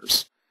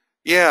prayers.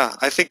 Yeah,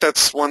 I think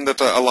that's one that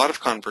a lot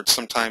of converts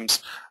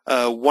sometimes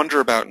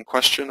wonder about and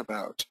question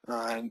about,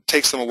 and it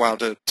takes them a while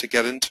to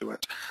get into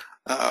it.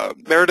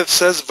 Meredith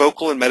says,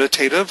 vocal and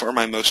meditative are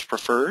my most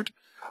preferred.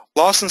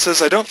 Lawson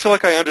says, I don't feel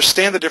like I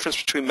understand the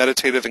difference between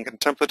meditative and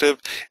contemplative.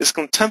 Is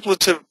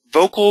contemplative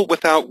vocal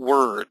without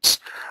words?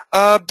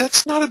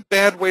 That's not a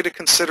bad way to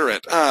consider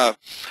it.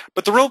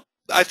 But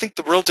I think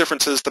the real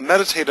difference is the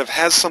meditative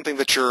has something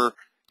that you're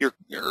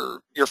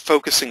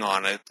focusing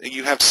on. It.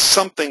 You have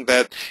something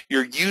that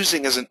you're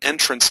using as an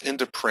entrance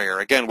into prayer.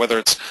 Again, whether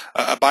it's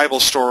a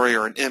Bible story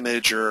or an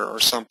image or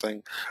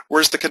something.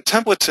 Whereas the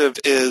contemplative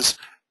is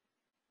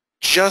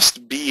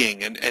just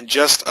being and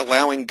just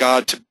allowing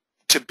God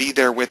to to be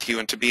there with you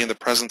and to be in the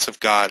presence of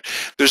God.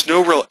 There's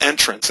no real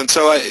entrance. And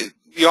so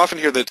you often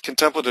hear that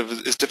contemplative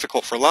is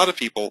difficult for a lot of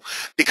people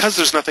because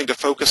there's nothing to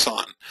focus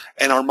on,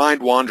 and our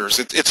mind wanders.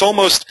 It's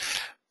almost,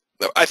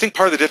 I think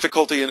part of the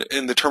difficulty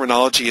in the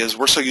terminology is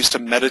we're so used to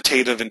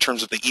meditative in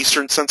terms of the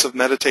Eastern sense of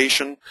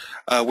meditation,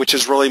 which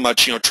is really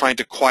much, trying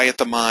to quiet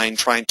the mind,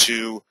 trying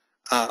to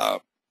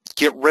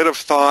get rid of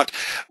thought,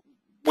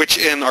 which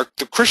in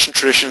the Christian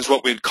tradition is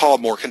what we'd call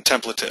more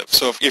contemplative.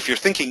 So if you're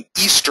thinking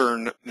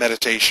Eastern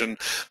meditation,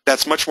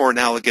 that's much more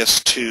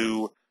analogous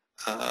to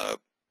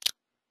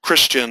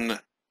Christian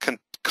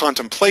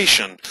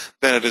contemplation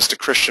than it is to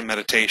Christian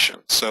meditation.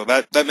 So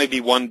that may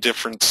be one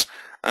difference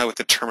with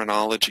the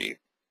terminology.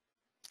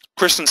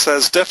 Kristen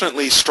says,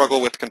 definitely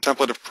struggle with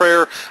contemplative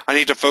prayer. I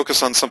need to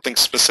focus on something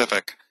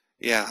specific.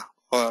 Yeah,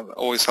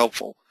 always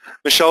helpful.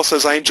 Michelle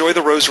says, I enjoy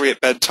the rosary at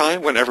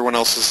bedtime when everyone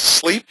else is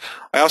asleep.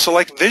 I also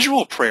like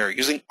visual prayer,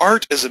 using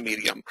art as a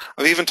medium.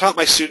 I've even taught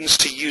my students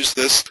to use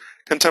this.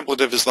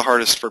 Contemplative is the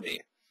hardest for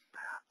me.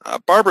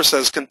 Barbara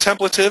says,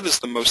 contemplative is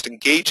the most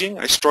engaging.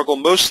 I struggle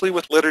mostly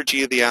with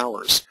Liturgy of the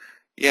Hours.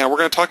 Yeah, we're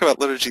going to talk about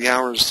Liturgy of the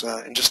Hours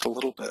in just a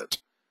little bit.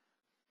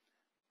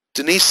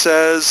 Denise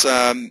says,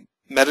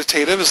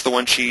 meditative is the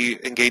one she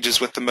engages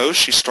with the most.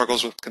 She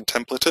struggles with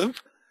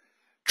contemplative.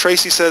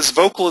 Tracy says,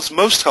 vocal is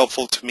most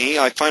helpful to me.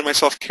 I find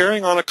myself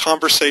carrying on a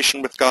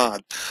conversation with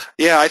God.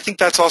 Yeah, I think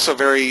that's also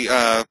very,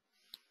 that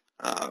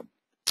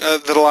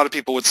a lot of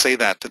people would say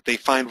that they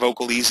find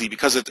vocal easy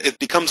because it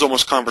becomes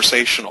almost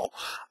conversational,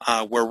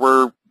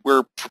 where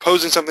we're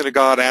proposing something to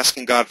God,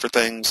 asking God for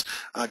things,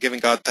 giving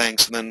God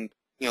thanks, and then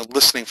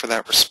listening for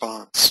that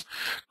response.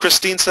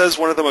 Christine says,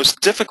 one of the most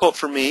difficult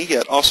for me,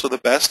 yet also the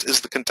best, is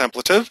the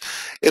contemplative.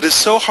 It is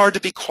so hard to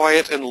be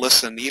quiet and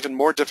listen, even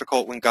more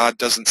difficult when God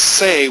doesn't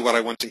say what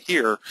I want to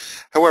hear.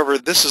 However,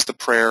 this is the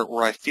prayer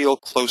where I feel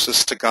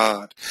closest to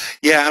God.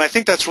 Yeah, and I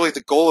think that's really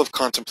the goal of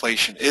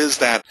contemplation, is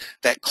that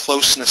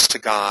closeness to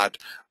God,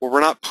 where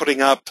we're not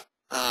putting up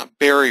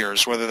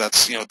barriers, whether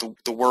that's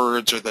the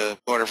words or the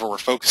whatever we're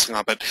focusing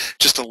on, but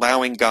just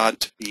allowing God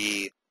to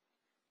be.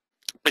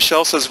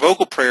 Michelle says,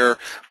 vocal prayer,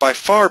 by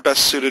far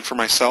best suited for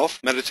myself.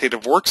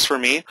 Meditative works for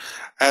me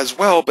as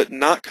well, but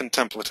not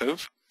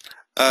contemplative.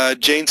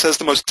 Jane says,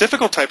 the most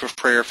difficult type of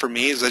prayer for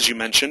me is, as you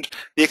mentioned,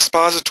 the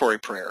expository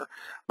prayer.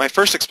 My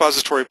first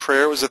expository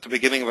prayer was at the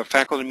beginning of a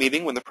faculty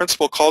meeting when the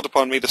principal called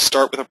upon me to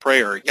start with a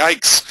prayer.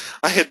 Yikes!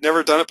 I had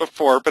never done it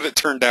before, but it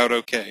turned out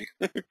okay.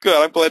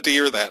 Good, I'm glad to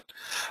hear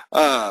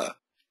that.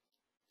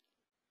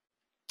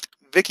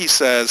 Vicky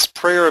says,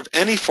 prayer of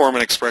any form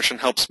and expression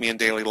helps me in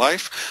daily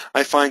life.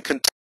 I find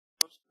contemplative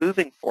most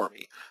moving for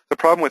me. The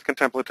problem with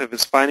contemplative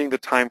is finding the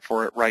time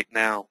for it right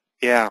now.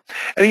 Yeah.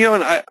 And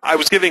and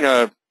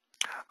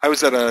I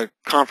was at a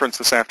conference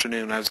this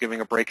afternoon. I was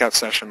giving a breakout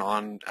session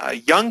on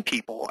young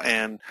people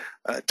and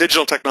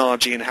digital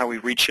technology and how we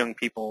reach young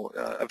people,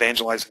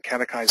 evangelize and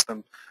catechize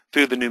them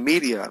through the new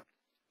media.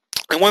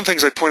 And one of the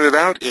things I pointed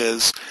out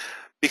is,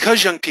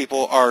 because young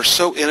people are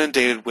so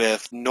inundated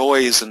with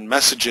noise and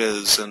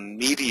messages and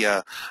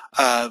media,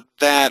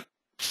 that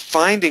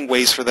finding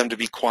ways for them to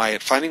be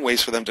quiet, finding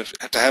ways for them to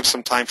have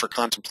some time for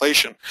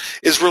contemplation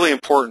is really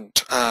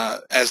important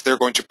as they're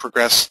going to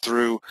progress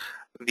through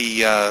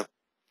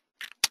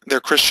their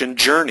Christian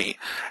journey.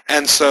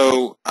 And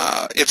so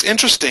it's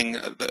interesting,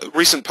 the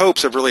recent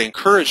popes have really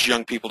encouraged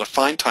young people to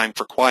find time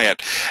for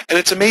quiet. And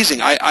it's amazing.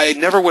 I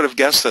never would have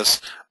guessed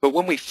this, but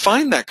when we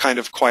find that kind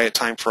of quiet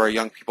time for our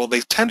young people,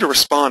 they tend to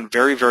respond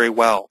very, very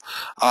well.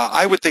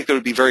 I would think that it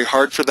would be very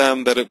hard for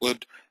them, that it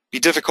would be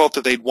difficult,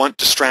 that they'd want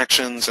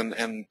distractions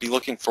and be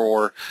looking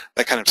for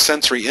that kind of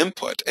sensory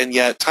input. And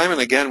yet, time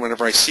and again,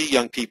 whenever I see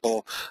young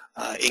people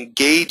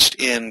engaged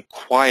in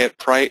quiet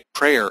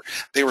prayer,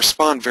 they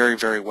respond very,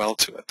 very well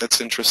to it. That's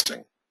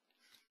interesting.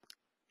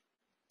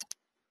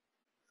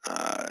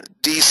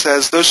 Dee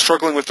says, those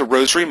struggling with the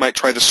rosary might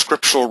try the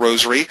scriptural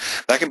rosary.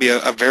 That can be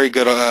a very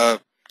good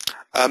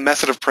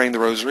method of praying the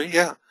rosary.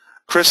 Yeah.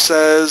 Chris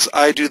says,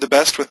 I do the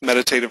best with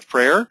meditative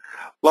prayer.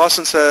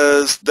 Lawson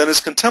says, then is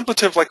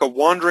contemplative like a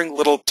wandering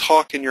little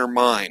talk in your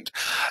mind?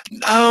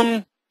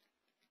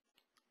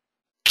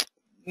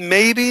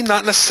 Maybe,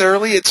 not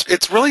necessarily.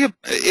 It's really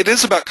it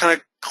is about kind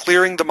of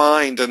clearing the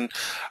mind and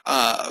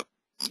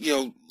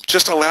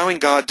just allowing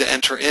God to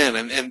enter in,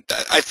 and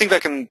I think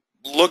that can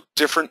look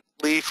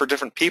differently for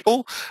different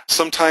people.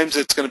 Sometimes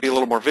it's going to be a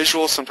little more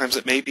visual. Sometimes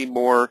it may be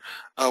more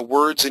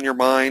words in your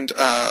mind.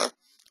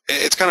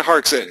 It's kind of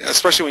hard,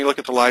 especially when you look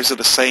at the lives of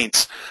the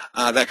saints.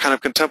 That kind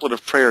of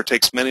contemplative prayer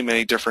takes many,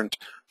 many different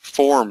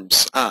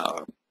forms.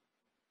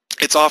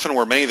 It's often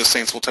where many of the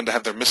saints will tend to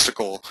have their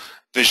mystical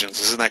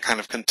visions, is in that kind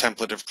of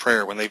contemplative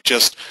prayer, when they've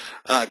just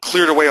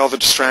cleared away all the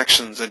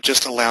distractions and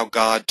just allow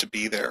God to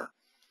be there.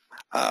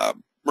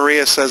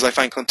 Maria says, I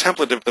find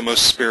contemplative the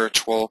most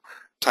spiritual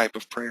type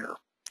of prayer.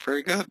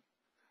 Very good.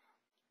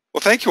 Well,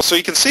 thank you. So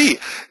you can see,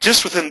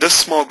 just within this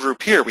small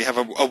group here, we have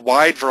a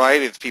wide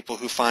variety of people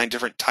who find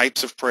different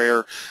types of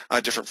prayer,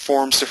 different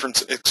forms,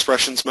 different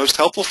expressions most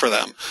helpful for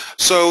them.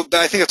 So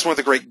I think that's one of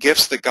the great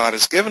gifts that God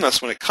has given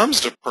us when it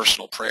comes to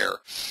personal prayer,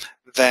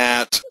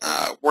 that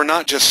we're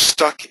not just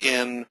stuck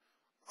in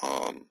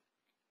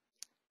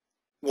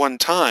one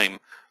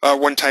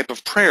type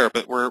of prayer,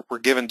 but we're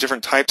given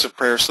different types of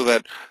prayer so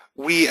that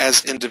we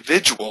as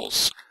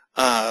individuals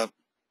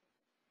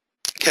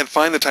can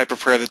find the type of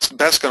prayer that's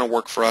best going to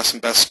work for us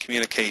and best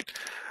communicate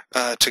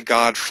to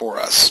God for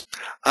us.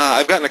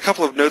 I've gotten a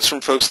couple of notes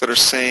from folks that are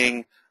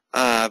saying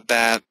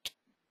that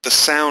the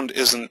sound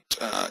is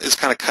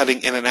kind of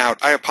cutting in and out.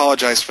 I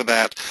apologize for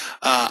that.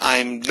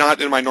 I'm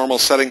not in my normal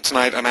setting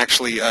tonight. I'm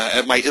actually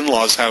at my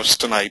in-laws' house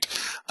tonight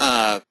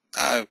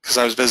because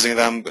I was visiting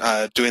them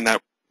doing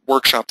that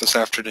workshop this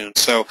afternoon.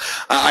 So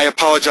I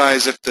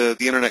apologize if the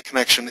internet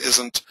connection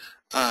isn't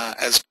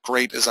as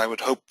great as I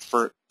would hope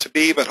for it to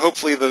be, but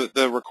hopefully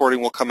the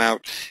recording will come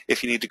out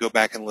if you need to go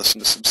back and listen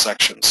to some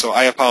sections. So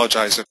I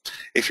apologize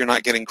if you're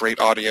not getting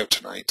great audio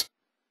tonight.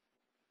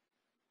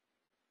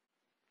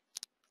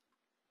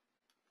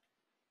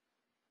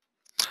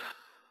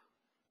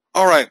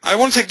 All right, I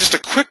want to take just a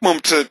quick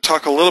moment to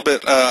talk a little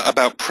bit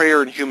about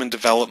prayer and human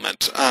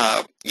development.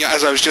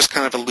 As I was just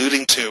kind of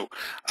alluding to,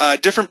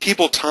 different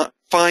people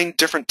find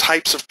different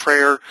types of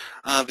prayer,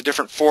 the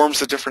different forms,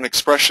 the different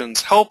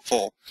expressions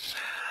helpful.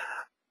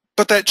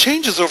 But that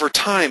changes over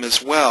time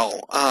as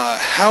well.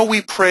 How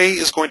we pray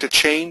is going to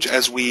change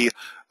as we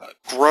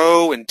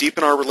grow and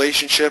deepen our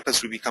relationship,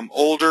 as we become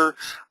older,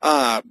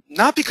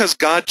 not because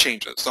God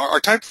changes. Our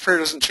type of prayer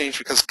doesn't change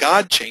because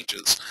God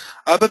changes,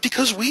 but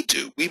because we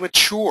do. We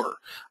mature.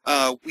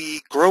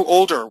 We grow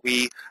older.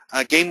 We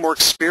gain more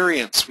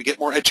experience. We get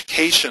more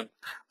education.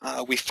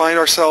 We find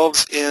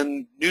ourselves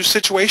in new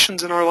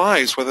situations in our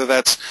lives, whether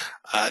that's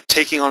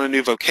taking on a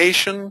new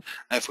vocation,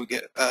 if we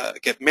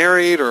get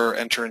married or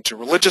enter into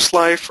religious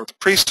life or the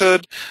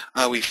priesthood.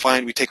 We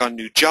take on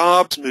new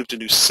jobs, move to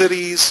new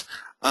cities.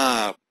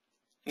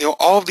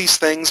 All of these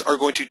things are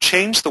going to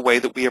change the way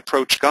that we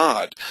approach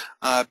God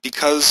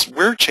because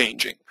we're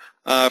changing.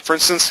 For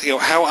instance,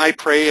 how I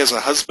pray as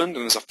a husband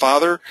and as a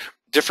father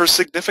differs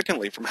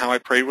significantly from how I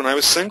prayed when I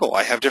was single.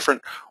 I have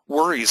different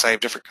worries, I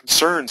have different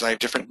concerns, I have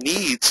different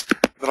needs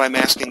that I'm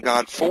asking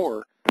God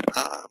for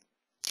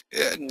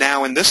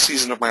now in this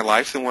season of my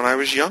life than when I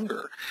was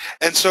younger.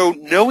 And so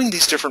knowing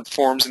these different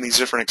forms and these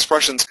different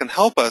expressions can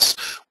help us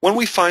when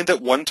we find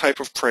that one type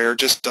of prayer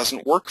just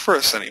doesn't work for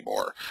us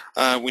anymore.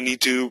 We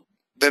need to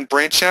then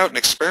branch out and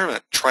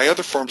experiment, try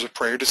other forms of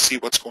prayer to see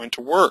what's going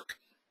to work.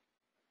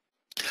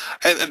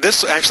 And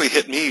this actually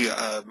hit me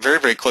very,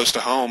 very close to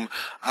home.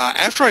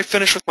 After I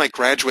finished with my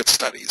graduate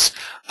studies,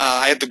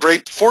 I had the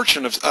great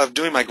fortune of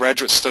doing my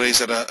graduate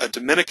studies at a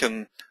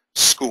Dominican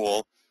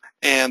school,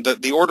 and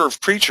the Order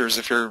of Preachers,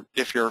 if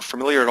you're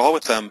familiar at all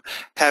with them,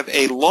 have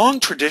a long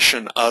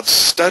tradition of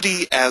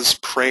study as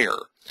prayer,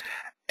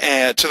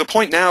 to the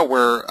point now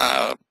where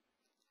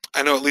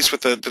I know at least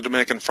with the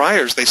Dominican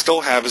friars, they still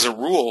have as a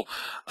rule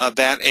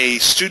that a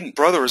student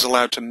brother is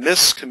allowed to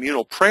miss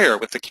communal prayer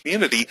with the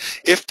community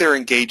if they're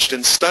engaged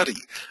in study.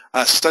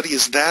 Study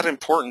is that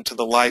important to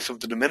the life of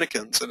the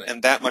Dominicans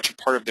and that much a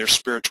part of their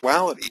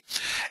spirituality.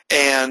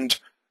 And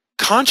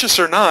conscious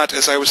or not,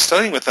 as I was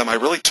studying with them, I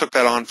really took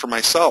that on for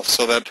myself,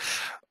 so that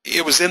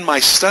it was in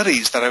my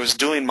studies that I was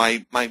doing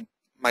my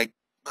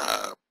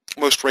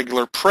most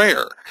regular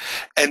prayer.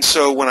 And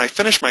so when I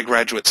finished my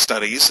graduate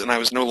studies and I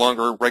was no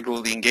longer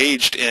regularly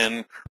engaged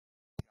in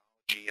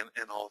theology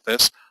and all of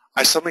this,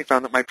 I suddenly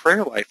found that my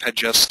prayer life had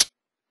just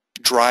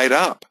dried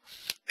up.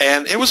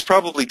 And it was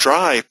probably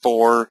dry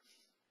for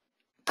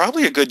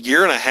probably a good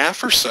year and a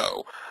half or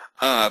so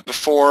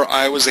before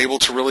I was able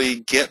to really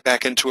get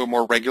back into a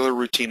more regular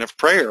routine of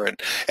prayer.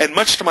 And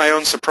much to my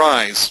own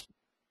surprise,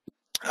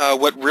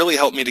 what really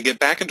helped me to get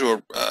back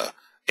into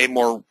a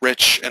more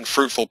rich and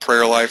fruitful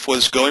prayer life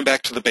was going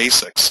back to the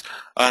basics.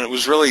 And it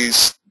was really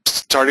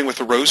starting with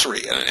the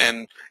rosary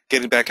and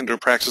getting back into a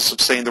practice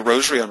of saying the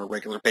rosary on a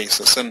regular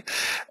basis. And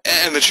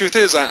the truth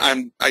is,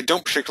 I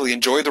don't particularly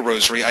enjoy the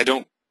rosary. I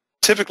don't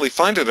typically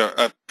find it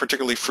a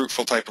particularly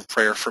fruitful type of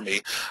prayer for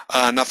me.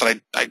 Not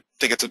that I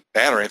think it's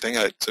bad or anything.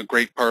 It's a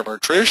great part of our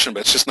tradition, but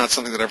it's just not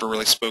something that ever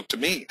really spoke to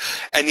me.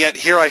 And yet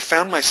here I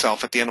found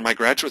myself at the end of my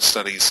graduate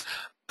studies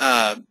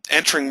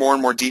entering more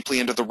and more deeply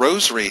into the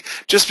rosary,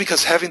 just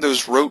because having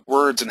those rote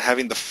words and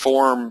having the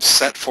form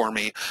set for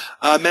me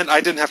meant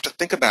I didn't have to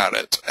think about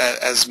it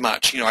as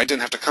much. I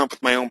didn't have to come up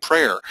with my own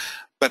prayer.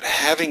 But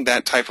having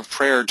that type of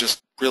prayer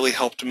just really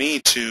helped me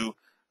to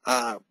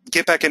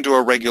get back into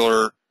a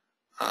regular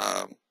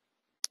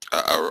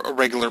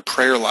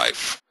prayer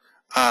life.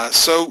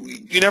 So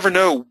you never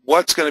know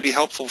what's going to be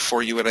helpful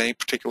for you at any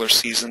particular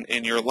season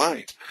in your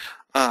life.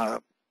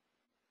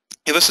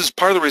 This is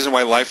part of the reason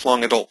why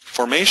lifelong adult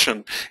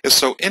formation is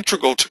so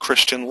integral to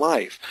Christian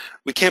life.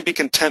 We can't be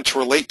content to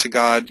relate to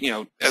God,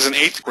 as an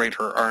 8th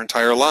grader our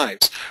entire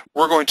lives.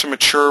 We're going to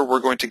mature, we're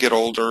going to get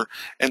older,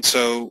 and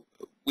so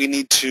we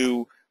need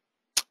to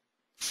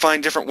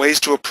find different ways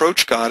to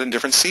approach God in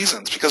different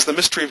seasons, because the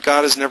mystery of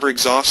God is never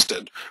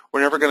exhausted.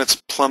 We're never going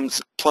to plumb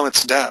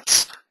its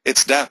depths.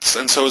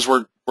 And so as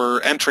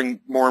we're entering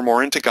more and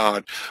more into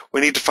God,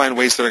 we need to find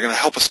ways that are going to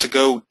help us to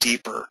go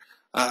deeper,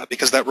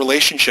 because that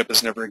relationship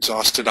is never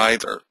exhausted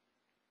either.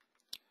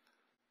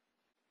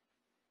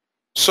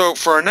 So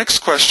for our next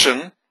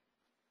question,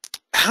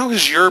 how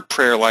has your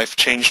prayer life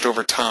changed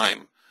over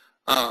time?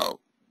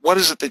 What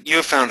is it that you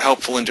have found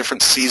helpful in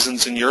different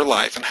seasons in your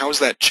life, and how has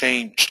that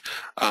changed?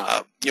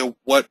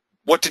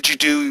 What did you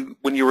do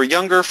when you were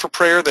younger for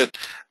prayer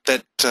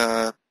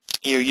that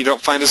you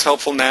don't find as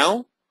helpful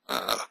now?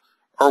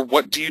 Or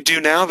what do you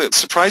do now that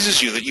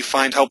surprises you, that you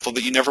find helpful,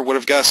 that you never would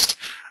have guessed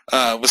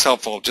was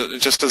helpful,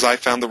 just as I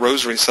found the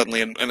rosary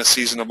suddenly in a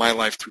season of my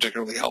life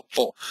particularly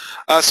helpful?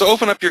 So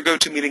open up your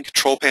GoToMeeting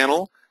control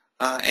panel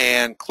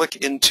and click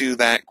into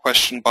that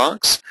question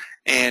box,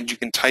 and you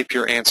can type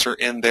your answer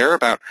in there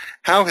about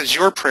how has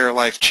your prayer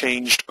life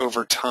changed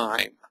over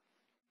time.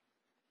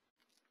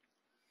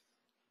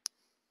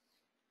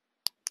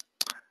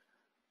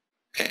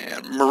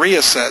 And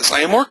Maria says, I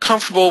am more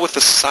comfortable with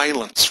the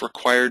silence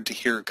required to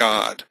hear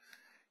God.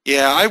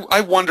 Yeah,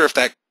 I wonder if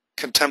that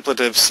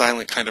contemplative,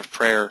 silent kind of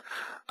prayer,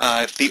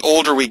 if the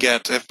older we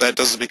get, if that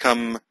doesn't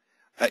become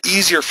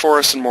easier for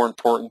us and more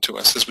important to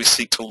us as we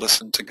seek to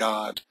listen to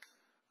God.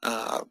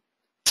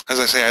 As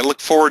I say, I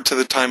look forward to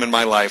the time in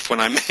my life when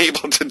I'm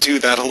able to do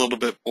that a little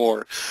bit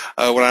more,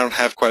 when I don't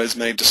have quite as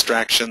many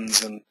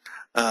distractions and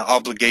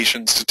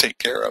obligations to take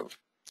care of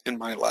in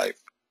my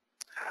life.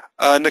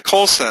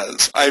 Nicole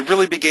says, I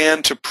really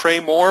began to pray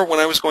more when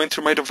I was going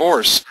through my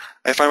divorce.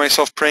 I find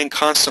myself praying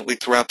constantly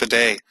throughout the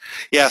day.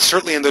 Yeah,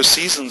 certainly in those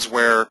seasons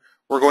where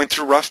we're going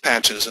through rough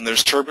patches and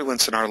there's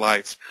turbulence in our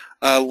life,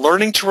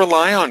 learning to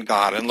rely on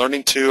God and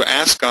learning to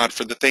ask God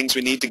for the things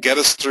we need to get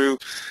us through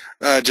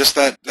just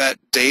that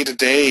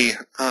day-to-day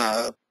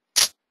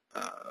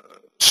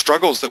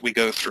struggles that we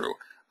go through.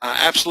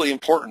 Absolutely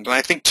important. And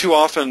I think too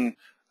often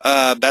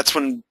that's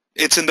when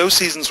it's in those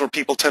seasons where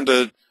people tend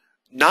to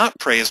not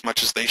pray as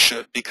much as they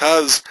should,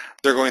 because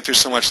they're going through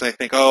so much and they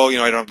think, oh,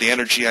 I don't have the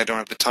energy, I don't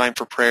have the time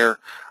for prayer.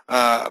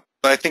 But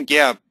I think,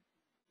 yeah,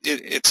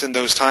 it's in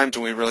those times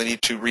when we really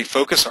need to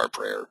refocus our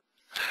prayer.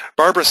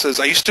 Barbara says,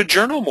 I used to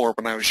journal more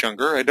when I was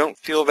younger. I don't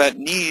feel that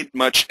need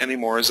much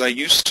anymore as I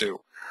used to.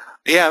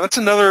 Yeah, that's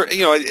another,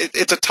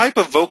 it's a type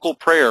of vocal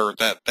prayer,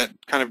 that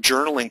kind of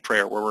journaling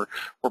prayer where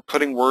we're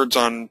putting words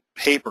on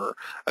paper.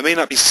 I may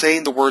not be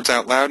saying the words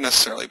out loud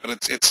necessarily,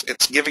 but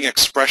it's giving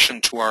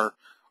expression to our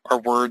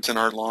words and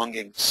our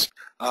longings.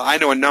 I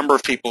know a number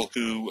of people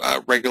who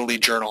regularly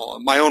journal.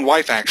 My own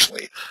wife,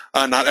 actually,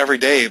 not every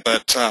day,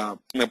 but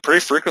pretty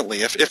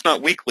frequently, if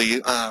not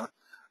weekly,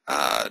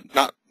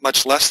 not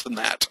much less than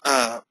that,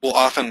 will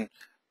often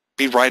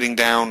be writing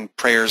down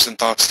prayers and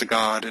thoughts to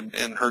God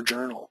in her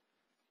journal.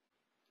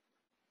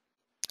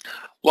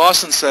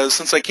 Lawson says,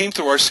 since I came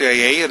through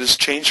RCIA, it has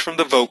changed from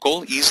the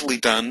vocal, easily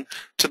done,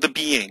 to the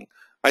being.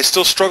 I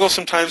still struggle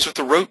sometimes with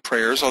the rote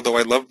prayers, although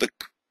I love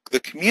the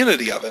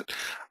community of it.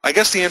 I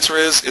guess the answer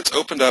is it's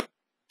opened up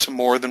to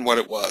more than what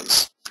it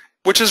was,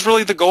 which is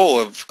really the goal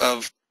of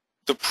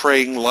the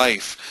praying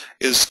life,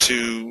 is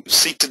to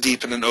seek to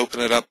deepen and open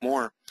it up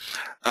more.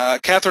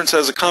 Catherine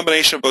says a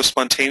combination of both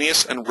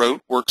spontaneous and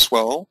rote works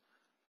well.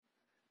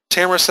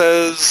 Tamara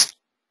says,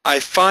 I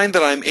find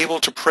that I'm able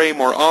to pray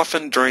more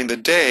often during the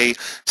day,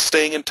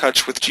 staying in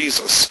touch with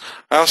Jesus.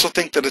 I also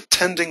think that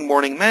attending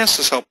morning mass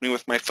has helped me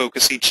with my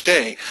focus each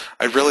day.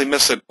 I really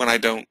miss it when I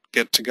don't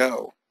get to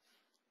go.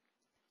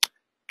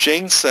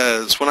 Jane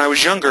says, when I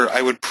was younger,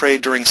 I would pray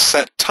during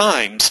set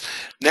times.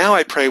 Now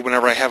I pray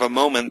whenever I have a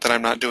moment that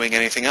I'm not doing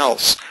anything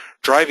else.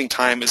 Driving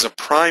time is a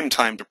prime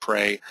time to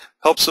pray.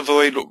 Helps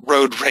avoid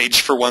road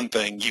rage, for one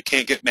thing. You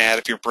can't get mad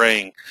if you're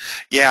praying.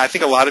 Yeah, I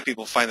think a lot of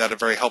people find that a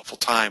very helpful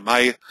time.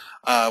 When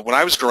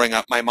I was growing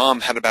up, my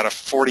mom had about a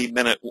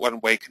 40-minute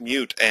one-way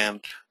commute,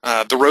 and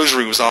the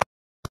rosary was often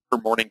her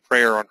morning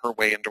prayer on her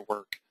way into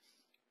work.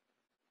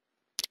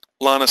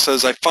 Lana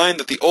says, I find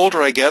that the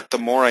older I get, the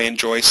more I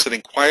enjoy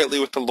sitting quietly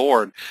with the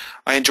Lord.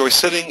 I enjoy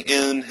sitting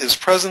in His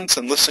presence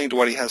and listening to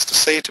what He has to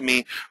say to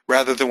me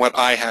rather than what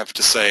I have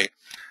to say.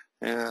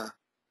 Yeah.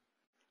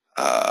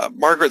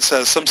 Margaret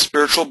says, some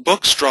spiritual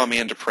books draw me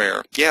into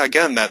prayer. Yeah,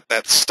 again,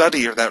 that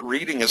study or that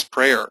reading is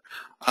prayer.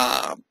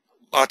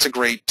 Lots of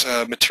great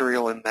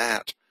material in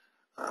that.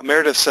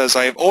 Meredith says,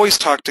 I have always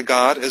talked to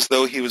God as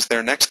though He was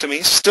there next to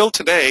me. Still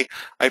today,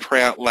 I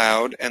pray out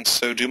loud, and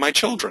so do my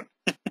children.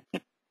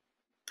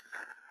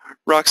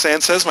 Roxanne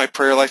says, my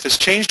prayer life has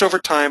changed over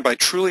time by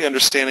truly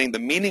understanding the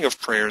meaning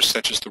of prayers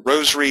such as the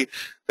rosary,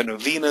 the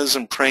novenas,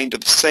 and praying to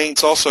the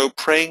saints, also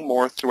praying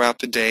more throughout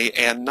the day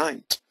and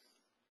night.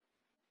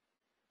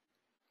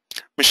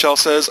 Michelle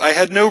says, I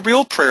had no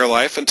real prayer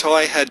life until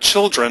I had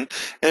children,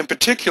 and in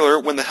particular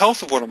when the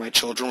health of one of my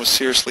children was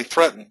seriously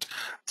threatened.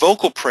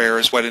 Vocal prayer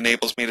is what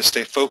enables me to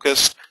stay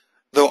focused,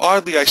 though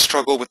oddly I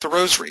struggle with the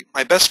rosary.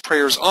 My best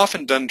prayer is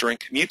often done during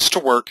commutes to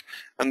work,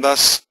 and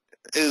thus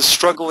is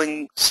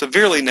struggling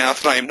severely now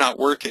that I am not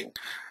working.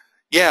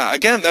 Yeah,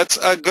 again, that's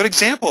a good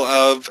example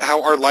of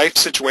how our life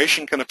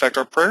situation can affect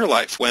our prayer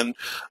life. When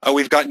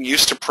we've gotten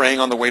used to praying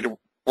on the way to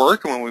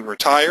work, and when we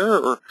retire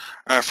or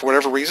for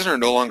whatever reason are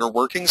no longer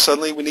working,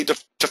 suddenly we need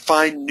to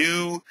find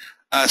new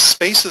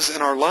spaces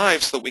in our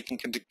lives so that we can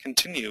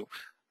continue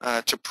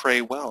to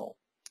pray well.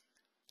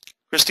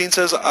 Christine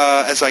says,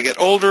 as I get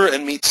older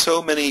and meet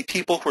so many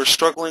people who are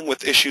struggling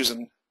with issues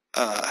and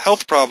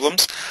health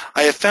problems,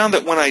 I have found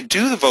that when I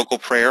do the vocal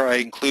prayer, I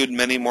include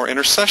many more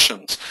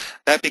intercessions.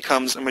 That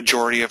becomes a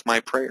majority of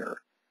my prayer.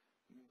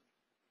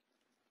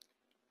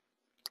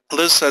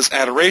 Liz says,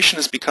 adoration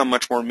has become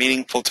much more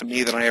meaningful to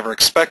me than I ever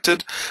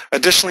expected.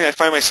 Additionally, I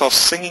find myself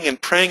singing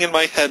and praying in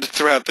my head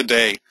throughout the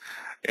day.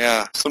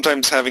 Yeah,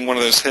 sometimes having one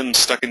of those hymns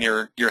stuck in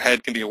your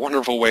head can be a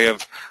wonderful way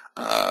of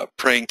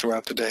praying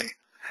throughout the day.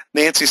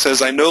 Nancy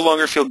says, I no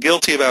longer feel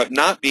guilty about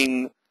not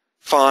being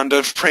fond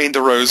of praying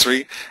the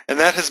rosary, and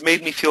that has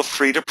made me feel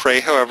free to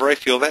pray however I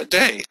feel that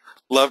day.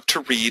 Love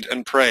to read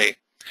and pray.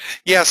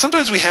 Yeah,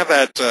 sometimes we have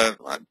that,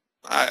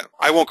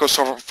 I won't go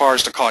so far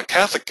as to call it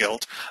Catholic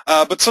guilt,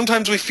 but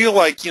sometimes we feel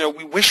like,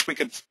 we wish we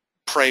could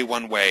pray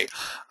one way,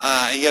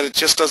 and yet it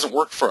just doesn't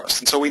work for us.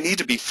 And so we need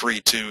to be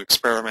free to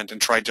experiment and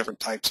try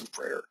different types of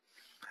prayer.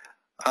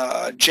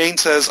 Jane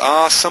says,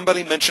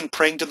 somebody mentioned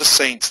praying to the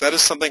saints. That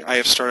is something I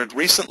have started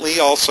recently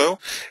also,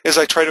 as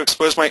I try to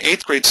expose my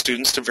 8th grade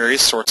students to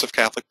various sorts of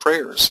Catholic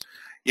prayers.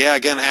 Yeah,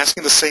 again,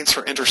 asking the saints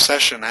for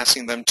intercession,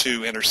 asking them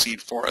to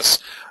intercede for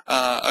us.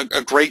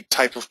 A great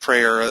type of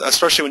prayer,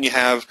 especially when you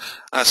have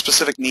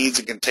specific needs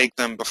and can take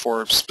them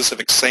before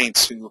specific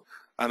saints who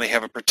may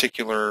have a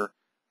particular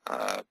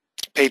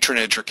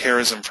patronage or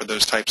charism for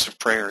those types of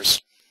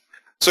prayers.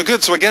 So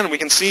good. So again, we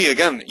can see,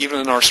 again, even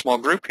in our small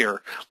group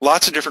here,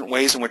 lots of different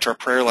ways in which our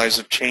prayer lives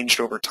have changed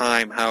over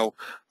time, how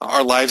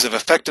our lives have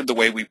affected the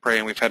way we pray,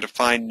 and we've had to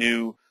find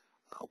new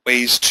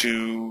ways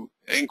to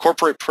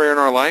incorporate prayer in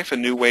our life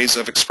and new ways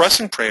of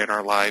expressing prayer in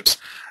our lives,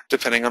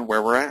 depending on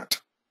where we're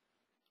at.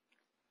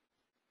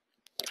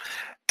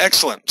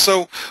 Excellent.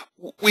 So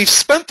we've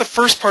spent the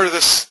first part of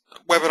this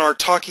webinar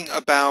talking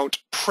about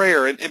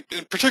prayer, and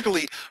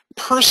particularly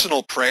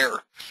personal prayer.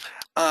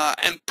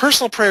 And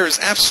personal prayer is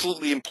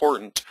absolutely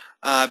important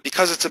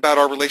because it's about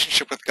our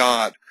relationship with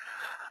God.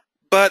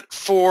 But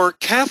for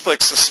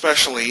Catholics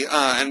especially,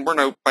 and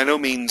we're by no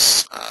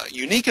means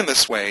unique in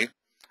this way,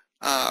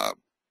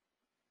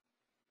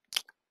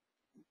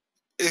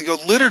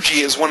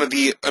 liturgy is one of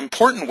the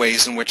important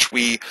ways in which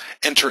we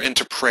enter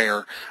into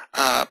prayer,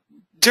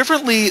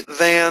 differently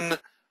than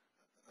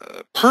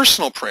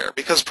personal prayer,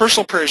 because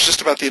personal prayer is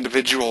just about the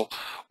individual,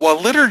 while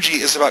liturgy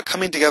is about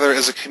coming together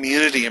as a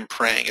community and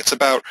praying. It's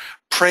about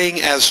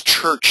praying as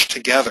church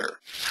together.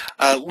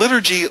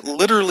 Liturgy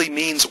literally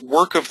means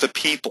work of the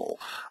people.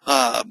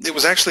 It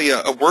was actually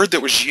a word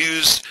that was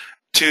used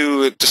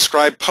to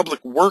describe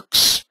public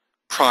works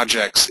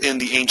projects in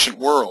the ancient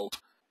world.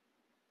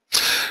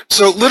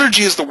 So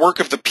liturgy is the work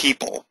of the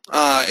people.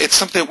 It's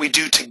something that we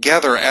do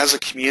together as a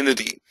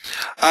community,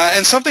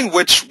 and something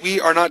which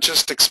we are not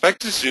just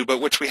expected to do,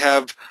 but which we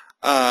have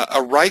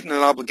a right and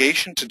an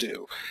obligation to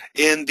do.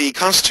 In the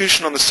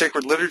Constitution on the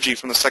Sacred Liturgy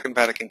from the Second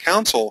Vatican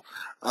Council,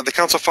 the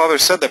Council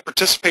Fathers said that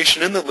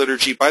participation in the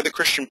liturgy by the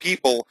Christian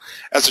people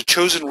as a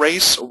chosen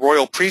race, a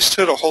royal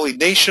priesthood, a holy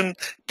nation,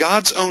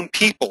 God's own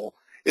people,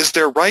 is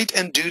their right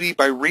and duty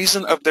by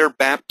reason of their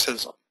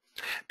baptism.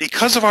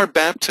 Because of our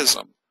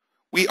baptism,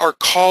 we are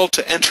called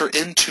to enter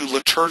into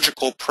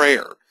liturgical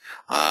prayer.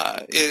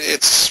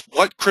 It's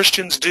what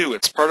Christians do.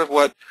 It's part of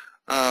what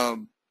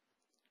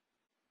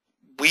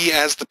we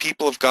as the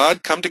people of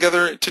God come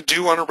together to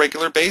do on a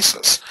regular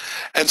basis.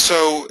 And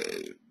so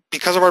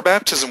because of our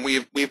baptism,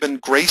 we've been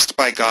graced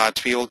by God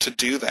to be able to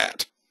do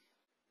that.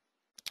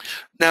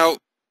 Now,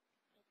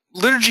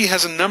 liturgy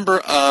has a number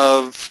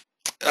of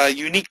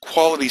unique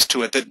qualities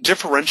to it that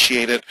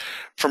differentiate it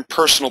from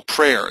personal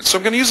prayer. So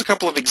I'm going to use a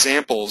couple of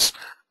examples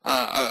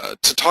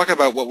to talk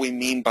about what we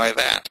mean by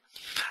that.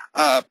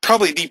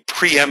 Probably the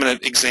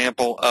preeminent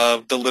example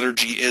of the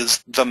liturgy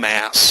is the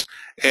Mass.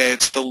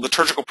 It's the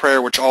liturgical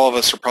prayer which all of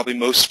us are probably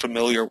most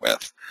familiar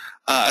with,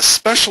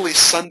 especially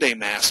Sunday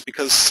Mass,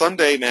 because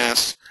Sunday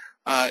Mass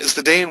is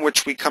the day in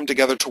which we come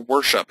together to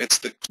worship. It's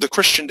the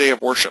Christian day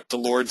of worship, the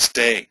Lord's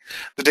Day,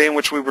 the day in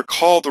which we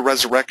recall the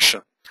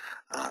resurrection.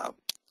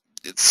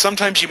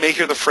 Sometimes you may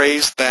hear the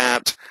phrase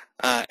that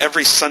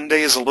every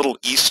Sunday is a little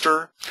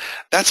Easter.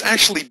 That's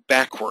actually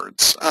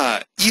backwards.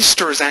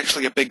 Easter is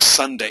actually a big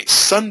Sunday.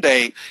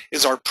 Sunday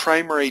is our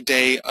primary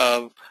day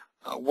of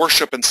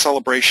worship and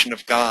celebration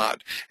of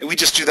God. And we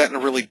just do that in a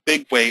really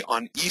big way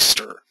on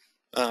Easter.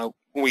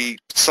 We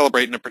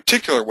celebrate in a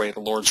particular way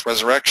the Lord's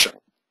resurrection.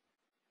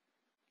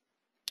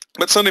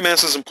 But Sunday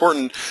Mass is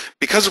important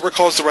because it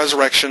recalls the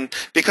resurrection,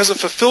 because it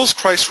fulfills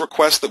Christ's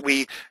request that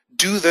we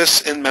do this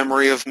in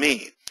memory of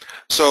me.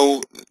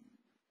 So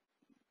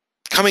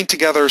coming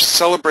together,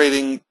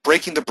 celebrating,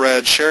 breaking the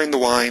bread, sharing the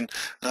wine,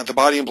 the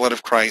body and blood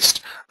of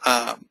Christ,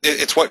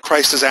 it's what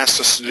Christ has asked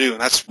us to do.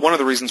 And that's one of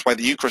the reasons why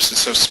the Eucharist is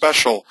so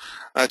special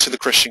to the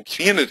Christian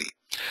community.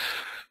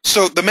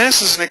 So the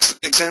Mass is an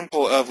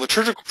example of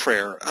liturgical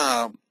prayer.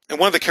 And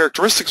one of the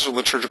characteristics of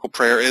liturgical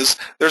prayer is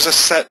there's a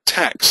set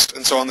text.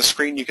 And so on the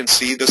screen you can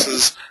see this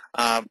is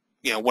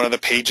one of the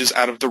pages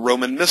out of the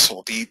Roman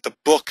Missal, the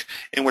book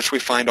in which we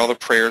find all the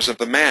prayers of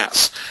the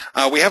Mass.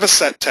 We have a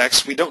set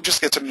text. We don't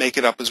just get to make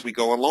it up as we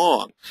go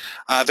along.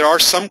 There are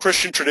some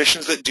Christian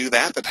traditions that do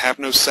that have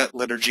no set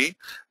liturgy,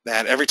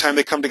 that every time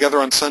they come together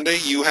on Sunday,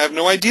 you have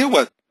no idea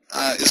what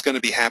is going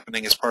to be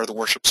happening as part of the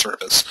worship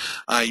service.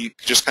 You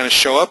just kind of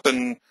show up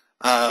and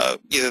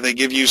either they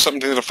give you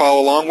something to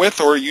follow along with,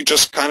 or you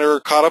just kind of are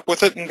caught up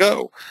with it and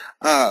go.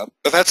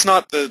 But that's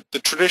not the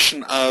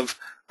tradition of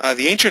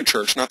the ancient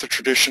church, not the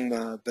tradition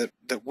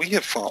that we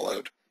have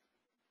followed.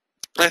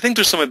 And I think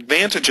there's some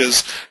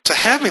advantages to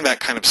having that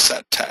kind of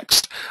set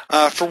text.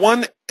 For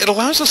one, it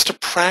allows us to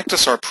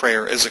practice our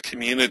prayer as a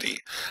community.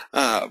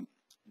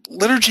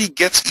 Liturgy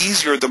gets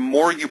easier the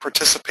more you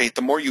participate,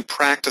 the more you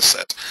practice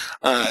it.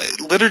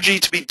 Liturgy,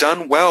 to be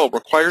done well,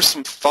 requires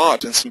some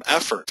thought and some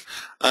effort.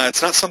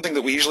 It's not something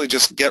that we usually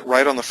just get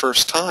right on the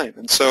first time.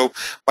 And so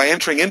by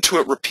entering into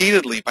it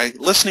repeatedly, by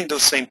listening to the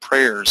same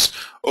prayers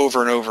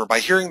over and over, by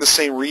hearing the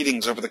same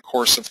readings over the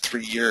course of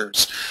 3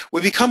 years,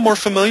 we become more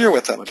familiar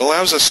with them. It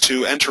allows us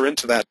to enter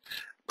into that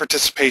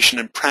participation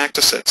and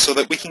practice it so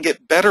that we can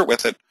get better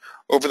with it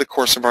over the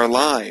course of our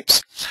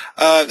lives.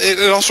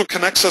 It also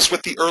connects us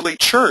with the early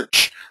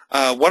church.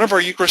 One of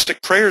our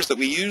Eucharistic prayers that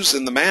we use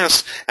in the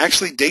Mass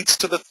actually dates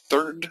to the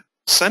 3rd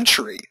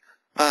century.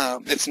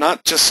 It's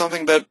not just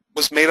something that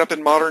was made up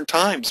in modern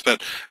times,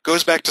 but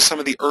goes back to some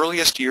of the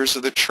earliest years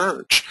of the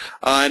church.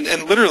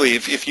 And literally,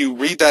 if you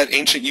read that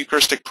ancient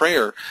Eucharistic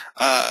prayer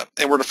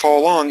and were to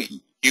follow along,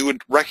 you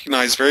would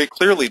recognize very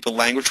clearly the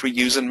language we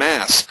use in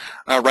Mass,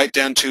 right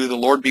down to the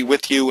Lord be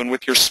with you and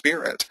with your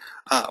spirit.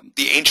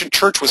 The ancient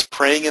church was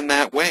praying in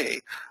that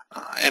way,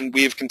 and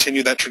we have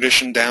continued that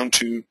tradition down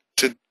to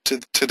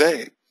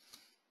today.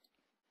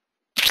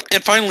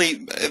 And finally,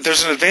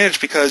 there's an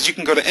advantage because you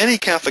can go to any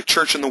Catholic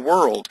church in the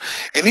world,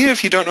 and even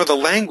if you don't know the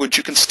language,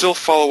 you can still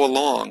follow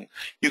along.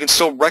 You can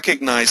still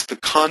recognize the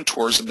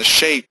contours and the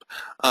shape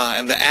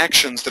and the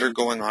actions that are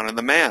going on in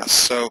the Mass.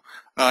 So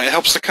it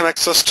helps to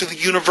connect us to the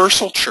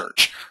universal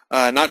church,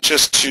 not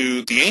just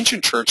to the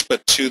ancient church,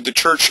 but to the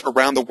church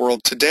around the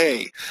world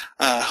today.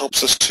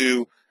 Helps us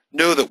to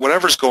know that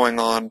whatever's going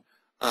on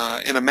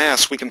in a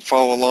Mass, we can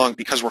follow along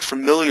because we're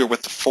familiar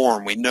with the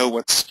form. We know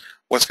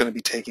what's going to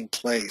be taking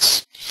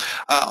place.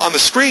 On the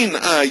screen,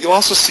 you'll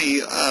also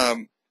see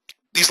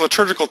these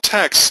liturgical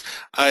texts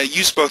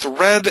use both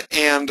red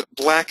and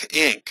black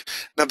ink.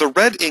 Now, the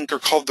red ink are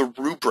called the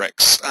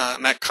rubrics,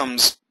 and that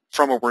comes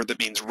from a word that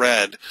means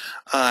red.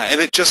 And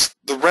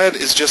the red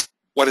is just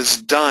what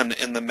is done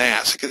in the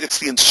Mass. It's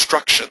the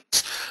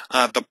instructions.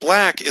 The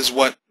black is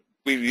what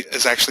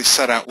is actually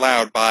said out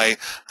loud by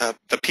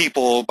the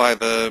people, by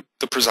the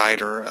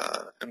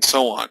presider, and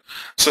so on.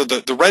 So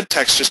the red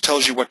text just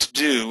tells you what to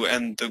do,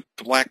 and the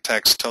black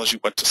text tells you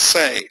what to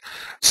say.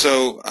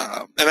 So,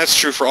 and that's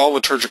true for all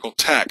liturgical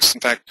texts.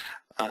 In fact,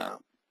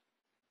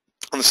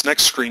 on this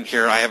next screen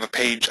here, I have a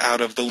page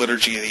out of the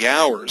Liturgy of the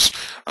Hours,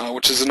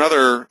 which is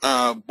another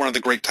one of the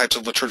great types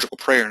of liturgical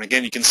prayer. And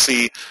again, you can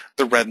see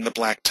the red and the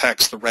black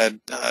text, the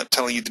red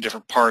telling you the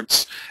different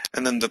parts,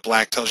 and then the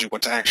black tells you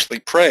what to actually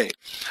pray.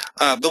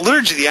 The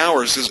Liturgy of the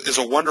Hours is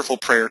a wonderful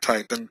prayer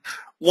type, and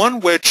one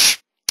which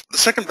the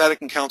Second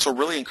Vatican Council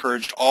really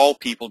encouraged all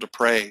people to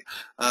pray.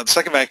 The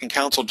Second Vatican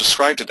Council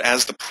described it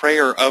as the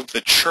prayer of the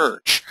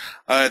Church.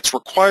 It's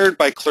required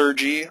by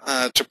clergy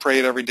to pray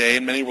it every day,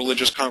 and many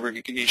religious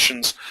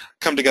congregations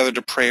come together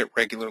to pray it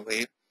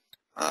regularly.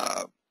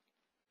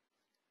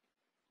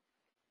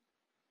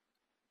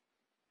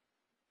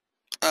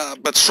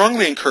 But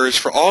strongly encouraged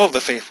for all of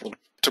the faithful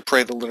to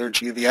pray the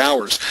Liturgy of the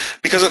Hours,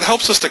 because it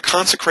helps us to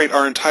consecrate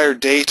our entire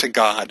day to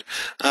God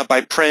by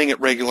praying at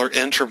regular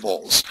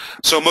intervals.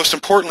 So most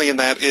importantly in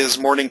that is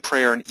morning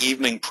prayer and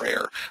evening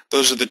prayer.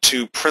 Those are the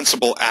two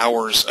principal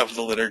hours of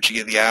the Liturgy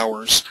of the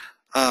Hours,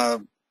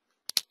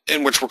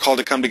 in which we're called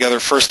to come together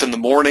first in the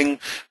morning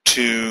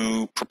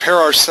to prepare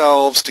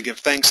ourselves, to give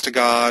thanks to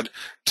God,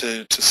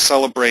 to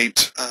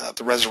celebrate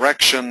the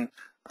resurrection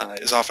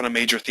is often a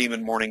major theme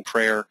in morning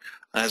prayer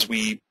as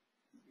we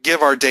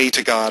give our day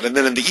to God, and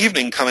then in the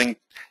evening coming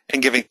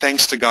and giving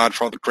thanks to God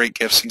for all the great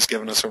gifts He's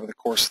given us over the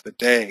course of the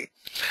day.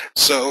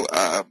 So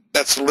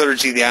that's the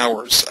Liturgy of the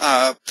Hours.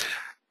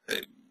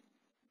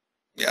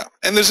 Yeah,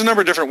 and there's a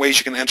number of different ways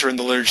you can enter in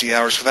the Liturgy of the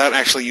Hours without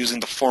actually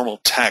using the formal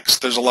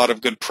text. There's a lot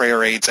of good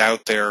prayer aids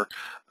out there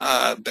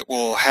that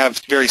will have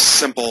very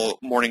simple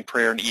morning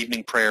prayer and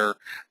evening prayer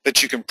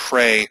that you can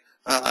pray.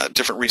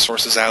 Different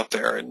resources out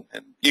there, and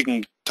you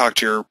can talk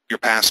to your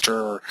pastor,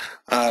 or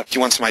if you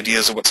want some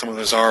ideas of what some of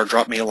those are,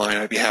 drop me a line.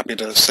 I'd be happy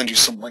to send you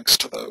some links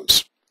to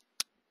those.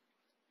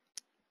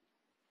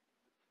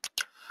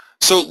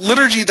 So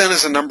liturgy then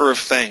is a number of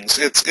things.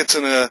 It's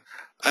an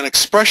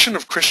expression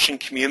of Christian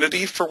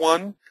community, for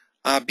one,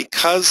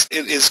 because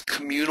it is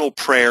communal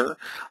prayer.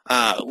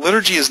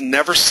 Liturgy is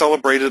never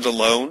celebrated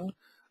alone.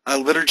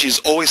 Liturgy is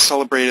always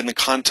celebrated in the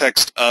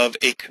context of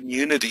a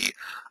community.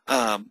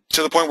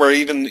 to the point where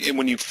even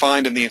when you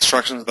find in the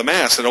instructions of the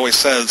Mass, it always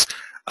says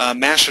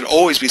Mass should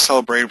always be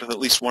celebrated with at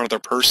least one other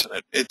person.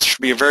 It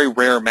should be a very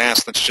rare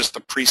Mass that's just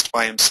the priest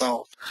by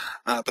himself.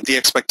 But the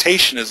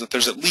expectation is that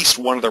there's at least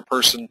one other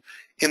person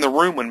in the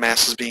room when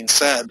Mass is being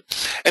said.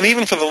 And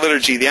even for the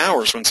Liturgy of the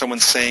Hours, when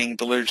someone's saying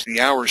the Liturgy of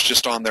the Hours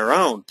just on their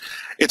own,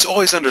 it's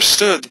always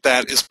understood that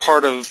that is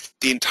part of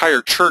the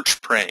entire church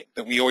praying,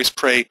 that we always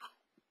pray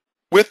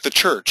with the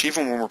church,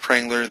 even when we're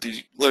praying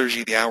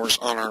Liturgy of the Hours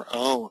on our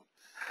own.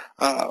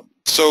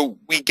 So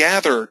we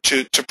gather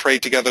to pray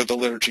together the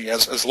liturgy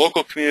as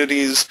local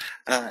communities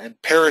and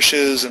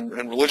parishes and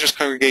religious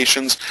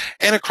congregations,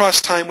 and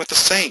across time with the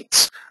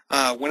saints.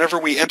 Whenever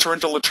we enter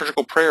into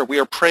liturgical prayer, we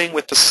are praying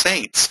with the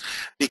saints,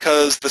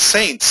 because the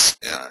saints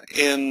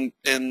in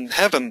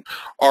heaven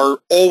are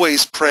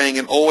always praying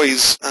and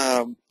always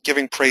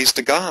giving praise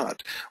to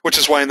God, which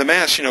is why in the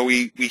Mass,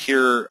 we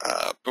hear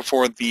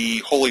before the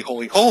Holy,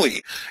 Holy,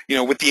 Holy,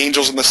 with the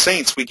angels and the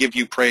saints, we give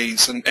you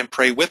praise and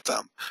pray with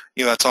them.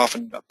 That's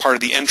often part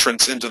of the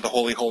entrance into the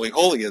Holy, Holy,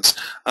 Holy is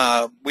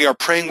we are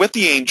praying with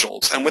the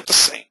angels and with the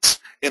saints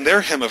in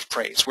their hymn of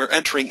praise. We're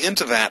entering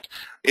into that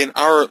in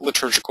our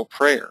liturgical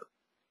prayer.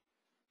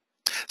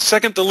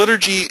 Second, the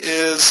liturgy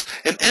is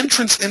an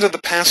entrance into the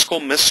Paschal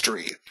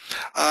mystery.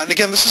 And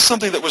again, this is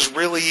something that was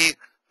really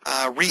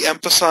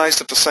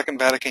re-emphasized at the Second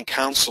Vatican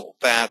Council,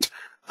 that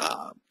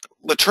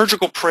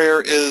liturgical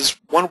prayer is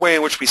one way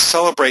in which we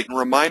celebrate and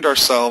remind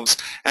ourselves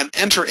and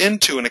enter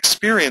into and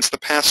experience the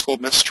Paschal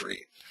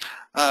mystery.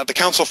 The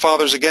Council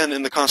Fathers, again,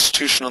 in the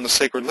Constitution on the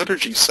Sacred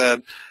Liturgy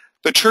said,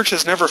 "The Church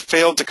has never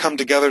failed to come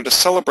together to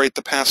celebrate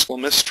the Paschal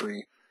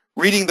mystery,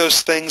 reading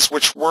those things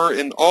which were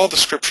in all the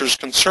Scriptures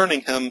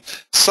concerning him,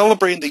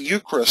 celebrating the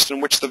Eucharist in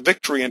which the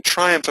victory and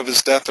triumph of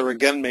his death are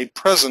again made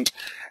present,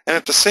 and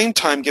at the same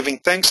time giving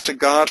thanks to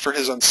God for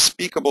his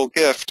unspeakable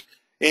gift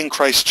in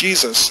Christ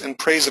Jesus, in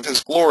praise of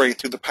his glory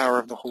through the power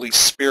of the Holy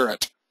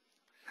Spirit."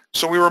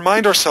 So we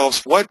remind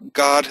ourselves what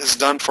God has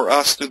done for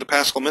us through the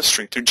Paschal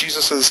mystery, through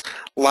Jesus'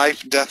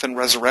 life, death, and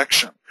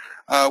resurrection.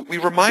 We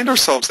remind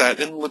ourselves that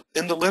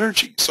in the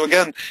liturgy. So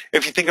again,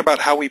 if you think about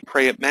how we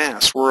pray at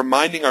Mass, we're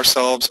reminding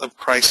ourselves of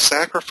Christ's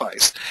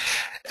sacrifice.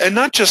 And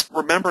not just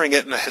remembering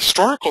it in a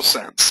historical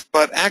sense,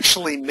 but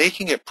actually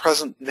making it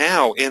present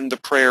now in the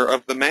prayer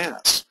of the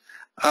Mass.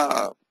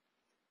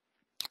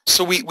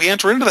 So we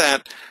enter into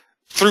that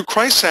through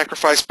Christ's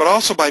sacrifice, but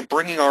also by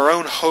bringing our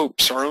own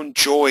hopes, our own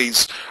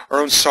joys, our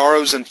own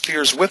sorrows and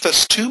fears with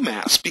us to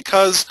Mass,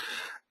 because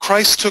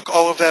Christ took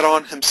all of that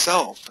on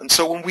himself. And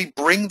so when we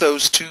bring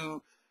those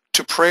to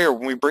prayer,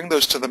 when we bring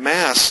those to the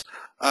Mass,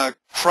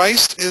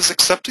 Christ is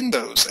accepting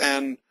those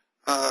and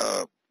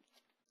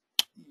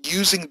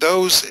using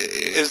those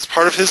as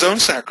part of his own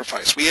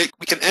sacrifice. We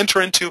can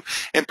enter into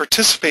and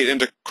participate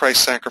into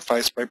Christ's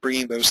sacrifice by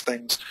bringing those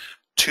things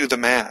to the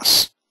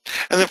Mass.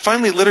 And then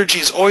finally, liturgy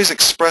is always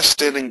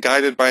expressed in and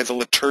guided by the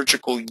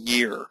liturgical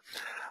year.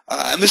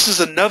 And this is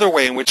another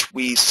way in which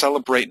we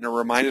celebrate and are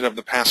reminded of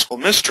the Paschal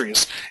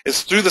mysteries,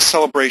 is through the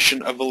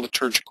celebration of the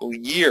liturgical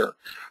year.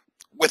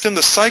 Within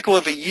the cycle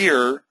of a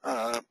year,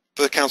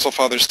 the Council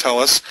Fathers tell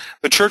us,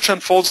 the Church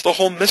unfolds the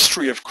whole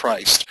mystery of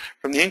Christ,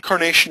 from the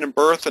Incarnation and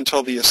birth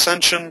until the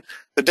Ascension,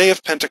 the day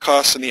of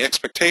Pentecost, and the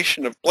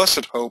expectation of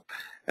blessed hope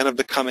and of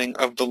the coming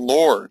of the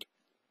Lord.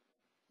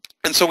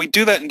 And so we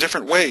do that in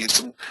different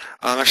ways. And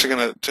I'm actually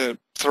going to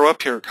throw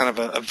up here kind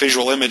of a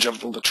visual image of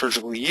the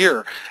liturgical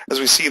year as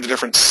we see the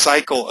different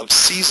cycle of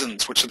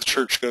seasons which the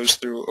Church goes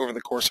through over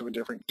the course of a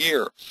different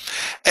year.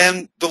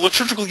 And the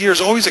liturgical year is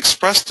always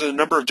expressed in a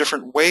number of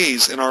different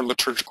ways in our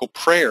liturgical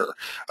prayer.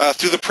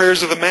 Through the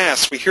prayers of the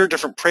Mass, we hear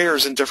different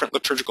prayers in different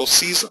liturgical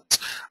seasons,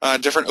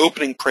 different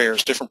opening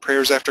prayers, different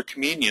prayers after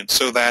communion,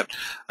 so that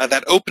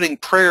that opening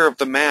prayer of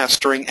the Mass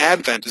during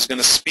Advent is going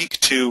to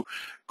speak to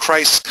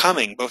Christ's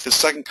coming, both his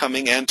second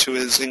coming and to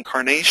his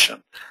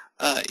incarnation.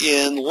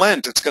 In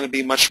Lent, it's going to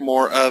be much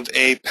more of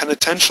a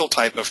penitential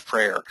type of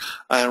prayer,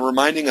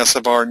 reminding us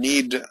of our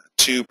need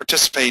to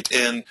participate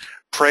in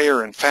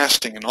prayer and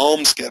fasting and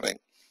almsgiving.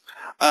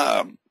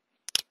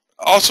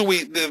 Also,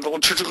 the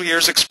liturgical year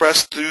is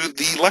expressed through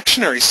the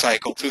lectionary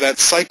cycle, through that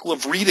cycle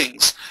of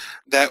readings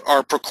that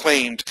are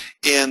proclaimed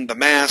in the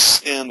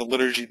Mass, in the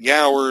Liturgy of the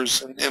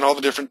Hours, and all the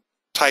different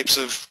types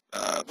of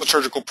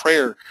liturgical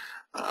prayer.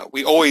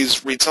 We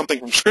always read something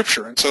from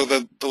Scripture, and so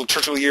the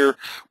liturgical year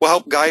will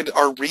help guide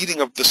our reading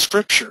of the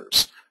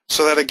Scriptures,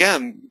 so that,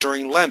 again,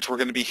 during Lent, we're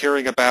going to be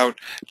hearing about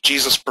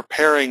Jesus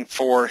preparing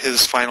for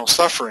his final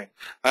suffering.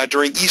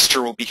 During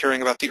Easter, we'll be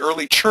hearing about the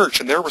early Church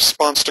and their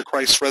response to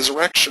Christ's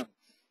resurrection.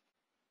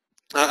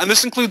 And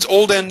this includes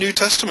Old and New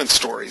Testament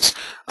stories.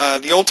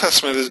 The Old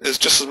Testament is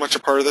just as much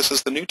a part of this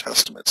as the New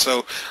Testament.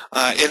 So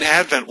in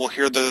Advent, we'll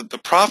hear the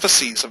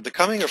prophecies of the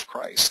coming of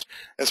Christ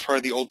as part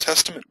of the Old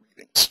Testament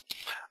readings.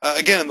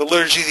 Again, the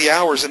Liturgy of the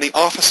Hours and the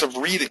Office of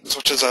Readings,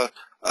 which is a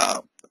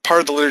part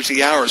of the Liturgy of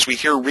the Hours, we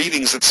hear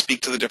readings that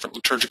speak to the different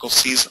liturgical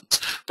seasons,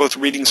 both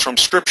readings from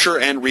Scripture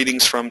and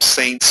readings from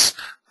saints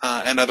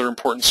and other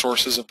important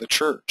sources of the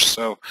church.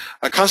 So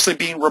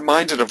constantly being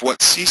reminded of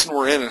what season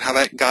we're in and how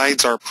that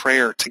guides our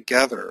prayer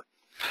together.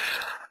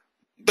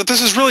 But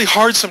this is really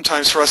hard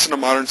sometimes for us in a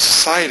modern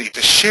society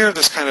to share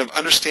this kind of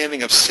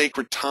understanding of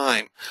sacred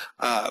time,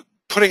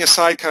 putting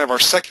aside kind of our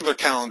secular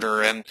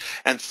calendar and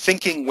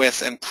thinking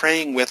with and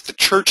praying with the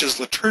church's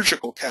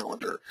liturgical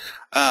calendar.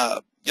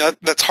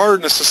 That's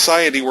hard in a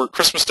society where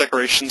Christmas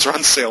decorations are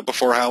on sale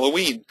before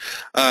Halloween.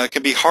 It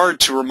can be hard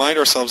to remind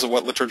ourselves of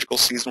what liturgical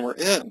season we're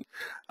in.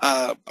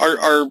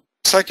 Our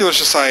secular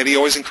society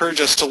always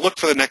encourages us to look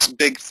for the next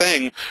big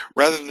thing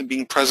rather than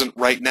being present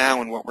right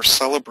now in what we're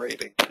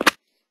celebrating.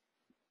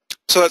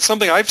 So that's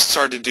something I've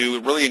started to do,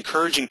 really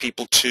encouraging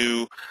people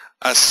to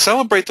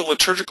celebrate the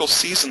liturgical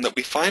season that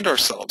we find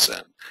ourselves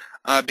in,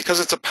 because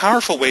it's a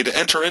powerful way to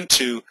enter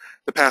into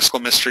the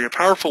Paschal Mystery, a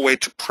powerful way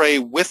to pray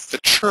with the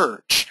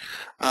church.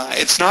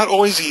 It's not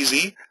always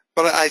easy,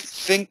 but I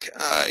think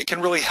it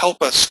can really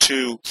help us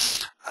to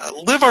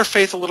live our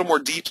faith a little more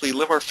deeply,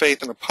 live our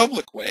faith in a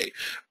public way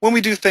when we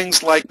do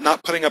things like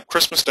not putting up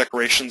Christmas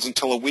decorations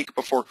until a week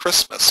before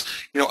Christmas,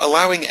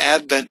 allowing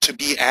Advent to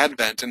be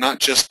Advent and not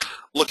just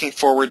looking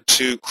forward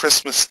to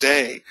Christmas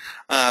Day.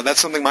 That's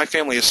something my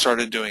family has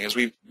started doing, is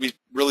we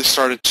really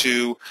started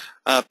to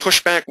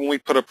push back when we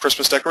put up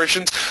Christmas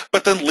decorations,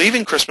 but then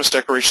leaving Christmas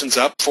decorations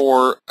up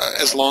for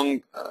as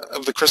long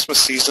of the Christmas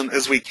season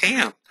as we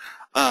can.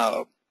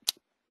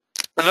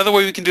 Another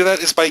way we can do that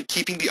is by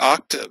keeping the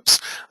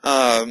octaves.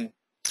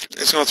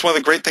 It's one of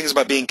the great things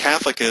about being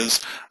Catholic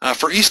is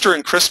for Easter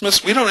and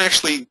Christmas, we don't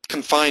actually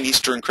confine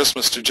Easter and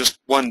Christmas to just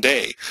one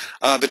day.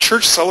 The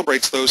church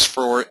celebrates those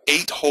for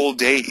 8 whole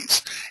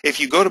days. If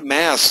you go to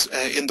Mass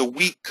in the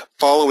week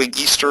following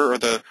Easter or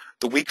the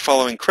week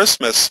following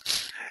Christmas,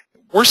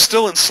 we're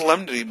still in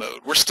solemnity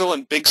mode. We're still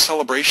in big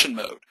celebration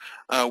mode.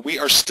 We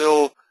are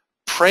still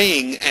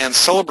praying and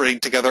celebrating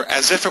together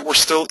as if it were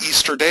still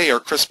Easter Day or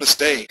Christmas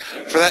Day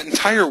for that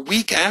entire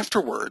week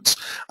afterwards,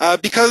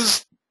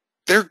 because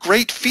they're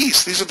great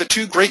feasts. These are the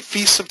 2 great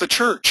feasts of the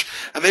church,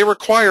 and they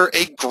require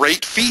a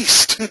great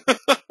feast.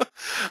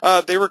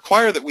 They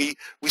require that we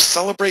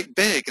celebrate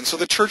big, and so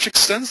the church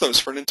extends those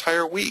for an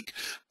entire week.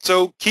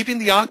 So keeping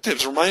the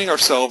octaves, reminding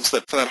ourselves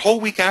that for that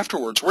whole week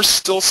afterwards, we're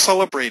still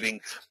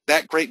celebrating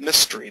that great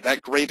mystery,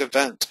 that great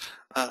event.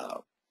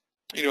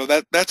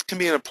 That can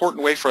be an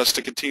important way for us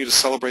to continue to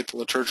celebrate the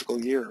liturgical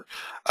year.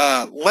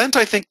 Lent,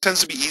 I think,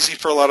 tends to be easy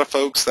for a lot of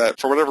folks. That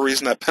for whatever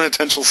reason, that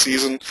penitential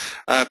season,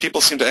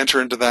 people seem to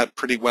enter into that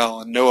pretty well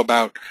and know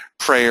about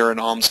prayer and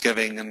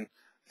almsgiving and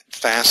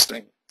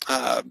fasting,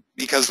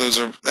 because those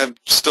have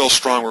still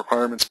strong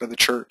requirements by the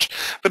church.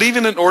 But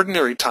even in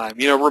ordinary time,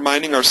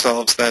 reminding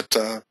ourselves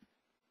that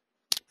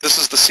this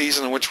is the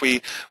season in which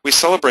we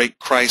celebrate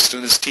Christ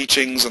and His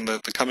teachings and the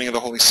coming of the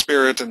Holy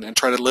Spirit and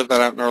try to live that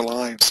out in our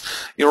lives.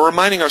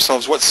 Reminding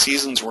ourselves what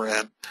seasons we're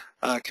in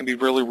can be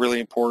really, really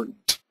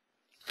important.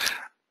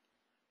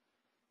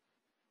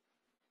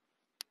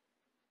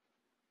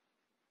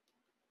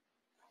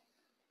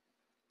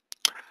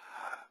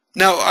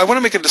 Now, I want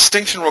to make a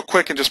distinction real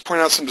quick and just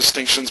point out some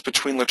distinctions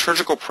between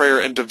liturgical prayer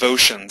and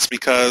devotions,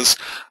 because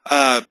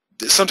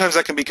sometimes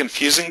that can be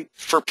confusing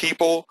for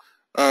people.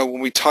 When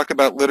we talk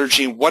about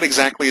liturgy, what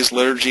exactly is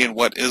liturgy and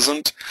what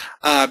isn't,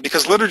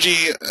 because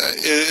liturgy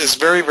is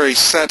very, very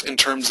set in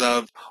terms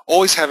of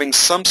always having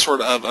some sort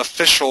of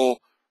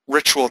official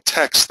ritual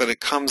text that it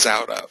comes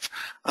out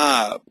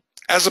of,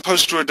 as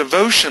opposed to a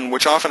devotion,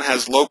 which often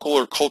has local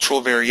or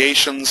cultural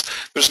variations.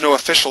 There's no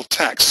official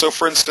text. So,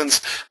 for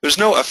instance, there's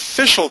no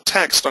official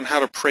text on how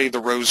to pray the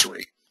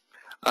rosary.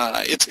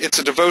 It's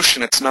a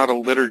devotion. It's not a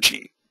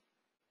liturgy.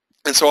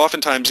 And so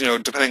oftentimes,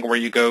 depending on where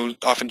you go,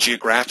 often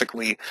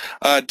geographically,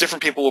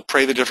 different people will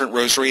pray the different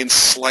rosary in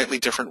slightly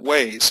different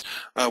ways,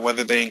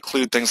 whether they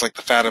include things like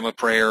the Fatima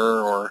prayer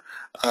or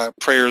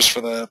prayers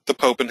for the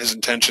Pope and his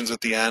intentions at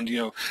the end.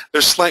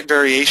 There's slight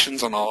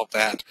variations on all of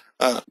that.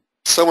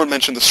 Someone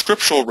mentioned the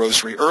scriptural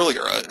rosary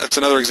earlier. That's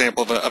another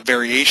example of a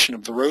variation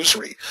of the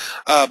rosary.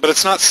 But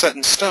it's not set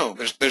in stone.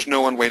 There's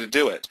no one way to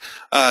do it.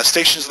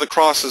 Stations of the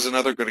Cross is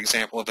another good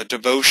example of a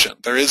devotion.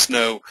 There is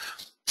no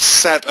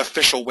set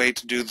official way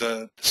to do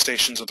the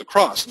Stations of the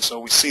Cross. And so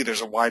we see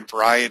there's a wide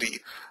variety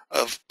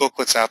of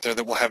booklets out there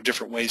that will have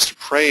different ways to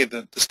pray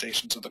the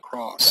Stations of the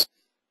Cross.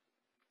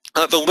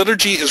 The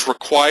liturgy is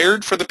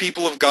required for the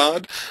people of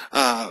God.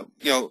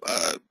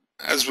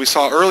 As we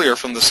saw earlier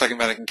from the Second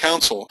Vatican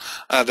Council,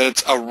 that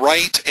it's a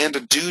right and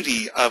a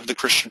duty of the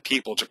Christian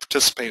people to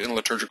participate in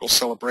liturgical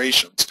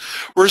celebrations,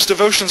 whereas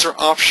devotions are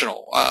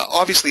optional,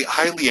 obviously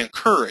highly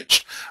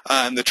encouraged,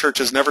 and the Church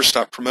has never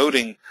stopped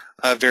promoting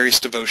various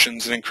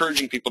devotions and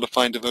encouraging people to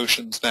find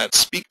devotions that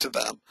speak to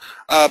them.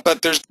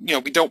 But there's,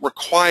 we don't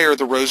require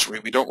the Rosary,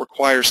 we don't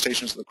require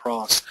Stations of the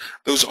Cross.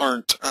 Those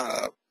aren't,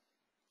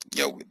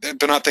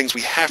 they're not things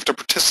we have to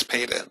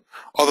participate in,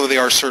 although they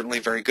are certainly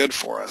very good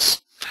for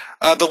us.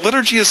 The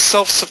liturgy is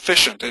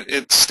self-sufficient.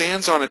 It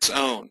stands on its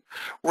own,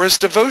 whereas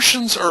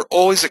devotions are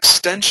always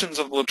extensions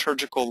of the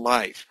liturgical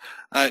life.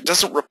 It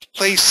doesn't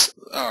replace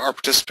our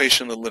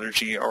participation in the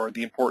liturgy or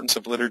the importance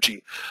of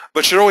liturgy,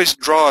 but should always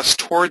draw us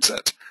towards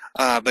it.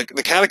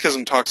 The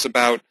Catechism talks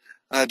about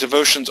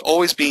devotions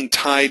always being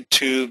tied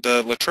to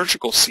the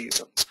liturgical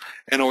seasons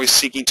and always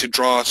seeking to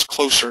draw us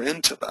closer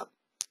into them.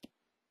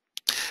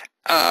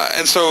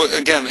 And so,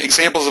 again,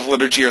 examples of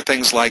liturgy are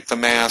things like the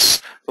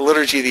Mass, the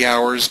Liturgy of the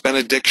Hours,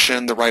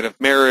 benediction, the rite of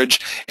marriage.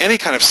 Any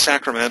kind of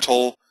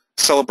sacramental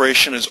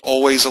celebration is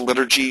always a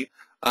liturgy.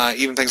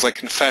 Even things like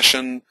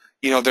confession,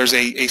 there's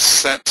a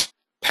set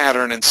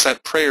pattern and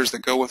set prayers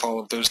that go with all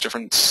of those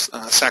different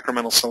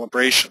sacramental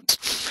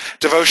celebrations.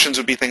 Devotions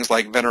would be things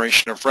like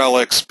veneration of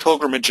relics,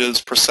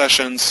 pilgrimages,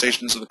 processions,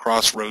 Stations of the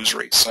Cross,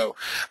 rosary. So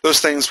those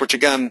things which,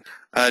 again,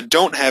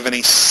 don't have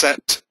any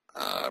set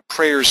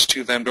prayers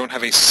to them, don't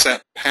have a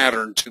set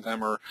pattern to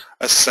them or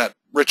a set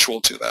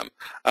ritual to them,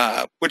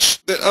 which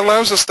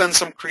allows us then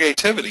some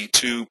creativity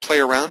to play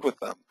around with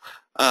them.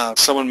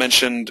 Someone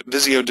mentioned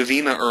Visio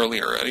Divina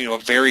earlier, a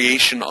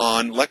variation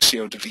on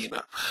Lectio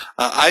Divina.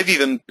 I've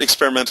even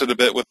experimented a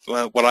bit with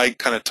what I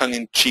kind of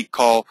tongue-in-cheek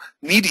call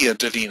Media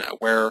Divina,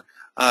 where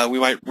we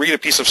might read a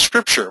piece of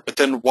scripture, but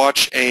then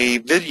watch a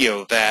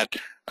video that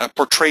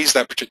portrays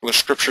that particular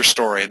scripture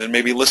story, then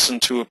maybe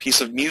listen to a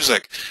piece of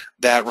music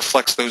that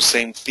reflects those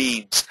same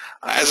themes,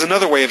 as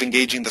another way of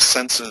engaging the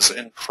senses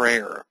in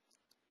prayer.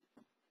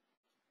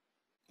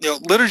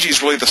 Liturgy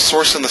is really the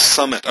source and the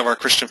summit of our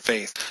Christian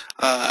faith.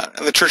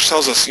 And the Church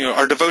tells us,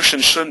 our devotion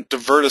shouldn't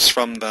divert us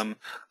from them,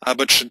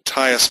 but should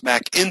tie us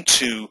back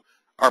into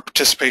our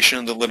participation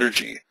in the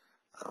liturgy.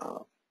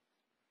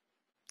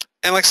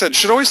 And like I said, it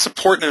should always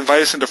support and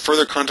invite us into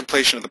further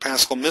contemplation of the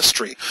Paschal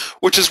Mystery,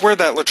 which is where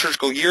that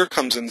liturgical year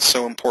comes in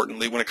so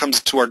importantly when it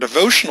comes to our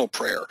devotional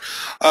prayer.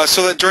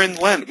 So that during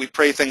Lent we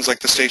pray things like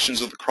the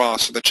Stations of the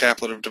Cross or the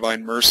Chaplet of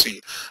Divine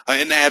Mercy.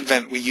 In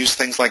Advent we use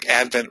things like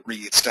Advent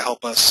wreaths to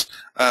help us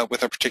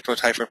with a particular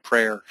type of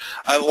prayer.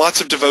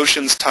 Lots of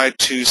devotions tied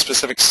to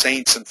specific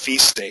saints and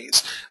feast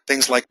days,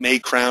 things like May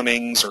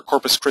crownings or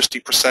Corpus Christi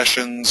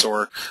processions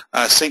or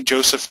St.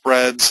 Joseph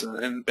breads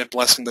and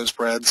blessing those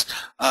breads.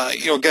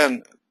 Again,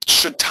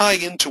 should tie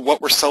into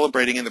what we're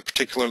celebrating in the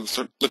particular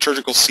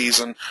liturgical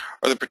season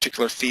or the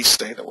particular feast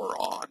day that we're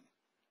on.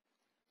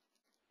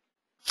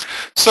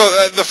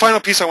 So the final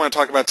piece I want to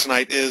talk about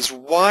tonight is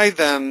why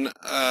then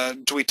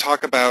do we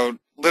talk about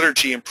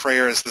liturgy and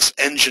prayer as this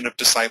engine of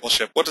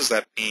discipleship? What does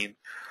that mean?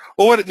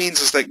 Well, what it means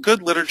is that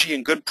good liturgy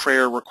and good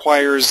prayer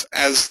requires,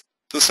 as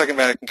the Second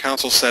Vatican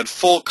Council said,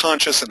 full,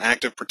 conscious, and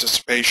active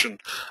participation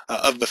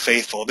of the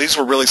faithful. These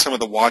were really some of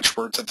the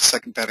watchwords of the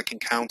Second Vatican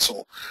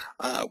Council,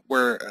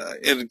 where,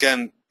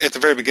 again, at the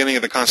very beginning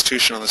of the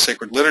Constitution on the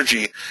Sacred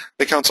Liturgy,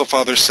 the Council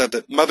Fathers said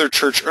that Mother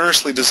Church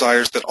earnestly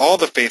desires that all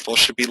the faithful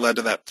should be led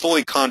to that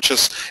fully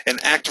conscious and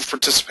active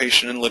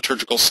participation in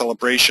liturgical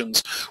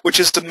celebrations, which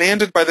is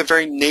demanded by the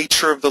very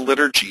nature of the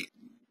liturgy.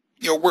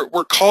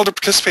 We're called to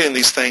participate in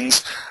these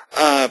things,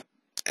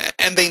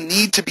 and they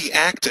need to be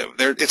active.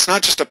 It's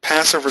not just a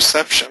passive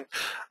reception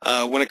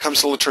when it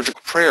comes to liturgical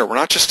prayer. We're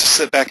not just to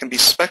sit back and be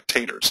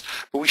spectators,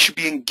 but we should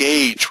be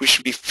engaged. We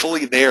should be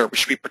fully there. We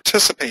should be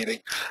participating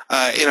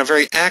in a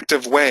very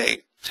active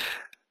way.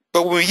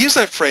 But when we use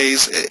that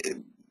phrase,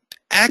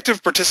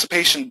 active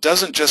participation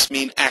doesn't just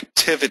mean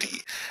activity,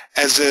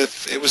 as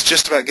if it was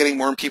just about getting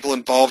more people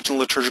involved in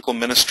liturgical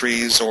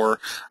ministries or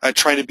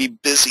trying to be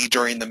busy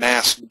during the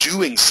Mass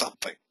doing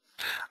something.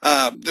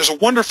 There's a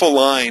wonderful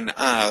line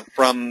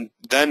from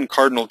then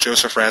Cardinal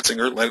Joseph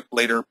Ratzinger,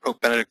 later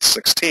Pope Benedict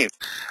XVI,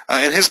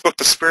 in his book,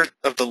 The Spirit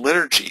of the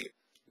Liturgy.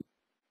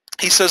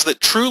 He says that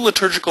true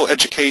liturgical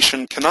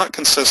education cannot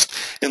consist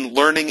in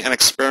learning and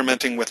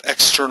experimenting with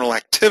external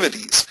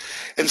activities.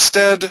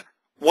 Instead,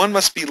 one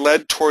must be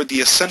led toward the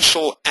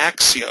essential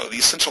axio, the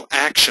essential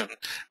action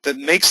that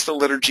makes the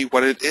liturgy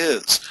what it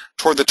is,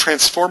 toward the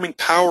transforming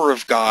power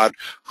of God,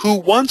 who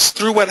wants,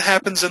 through what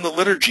happens in the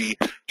liturgy,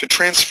 to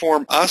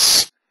transform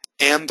us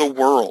and the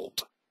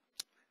world.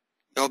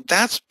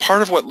 That's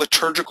part of what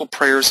liturgical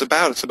prayer is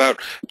about. It's about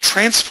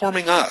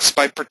transforming us.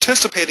 By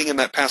participating in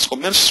that Paschal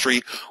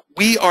ministry,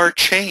 we are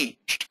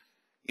changed.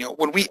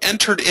 When we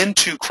entered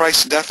into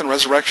Christ's death and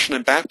resurrection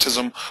and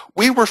baptism,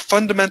 we were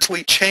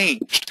fundamentally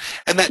changed.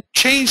 And that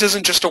change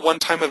isn't just a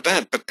one-time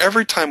event, but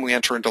every time we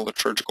enter into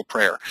liturgical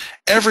prayer,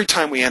 every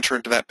time we enter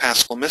into that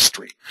Paschal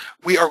mystery,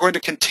 we are going to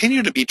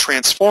continue to be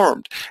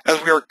transformed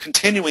as we are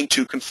continuing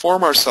to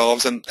conform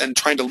ourselves and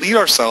trying to lead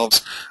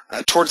ourselves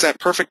towards that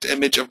perfect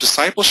image of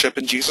discipleship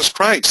in Jesus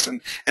Christ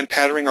and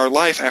patterning our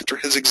life after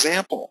his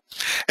example.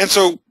 And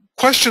so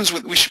questions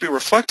we should be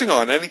reflecting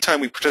on anytime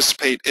we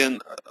participate in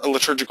a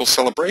liturgical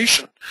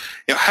celebration.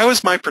 How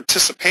is my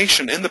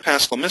participation in the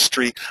Paschal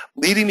Mystery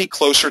leading me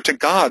closer to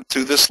God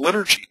through this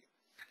liturgy?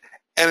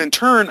 And in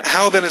turn,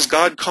 how then is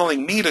God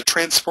calling me to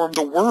transform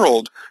the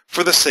world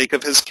for the sake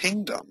of his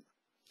kingdom?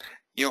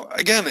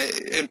 Again,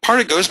 in part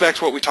it goes back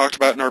to what we talked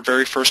about in our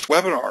very first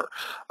webinar,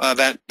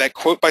 that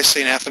quote by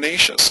St.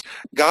 Athanasius,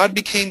 God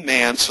became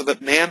man so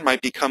that man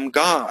might become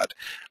God.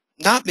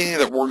 Not meaning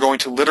that we're going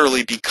to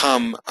literally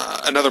become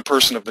another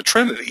person of the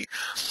Trinity,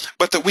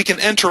 but that we can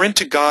enter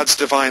into God's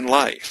divine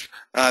life,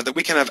 that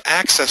we can have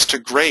access to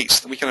grace,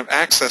 that we can have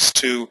access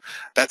to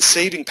that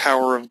saving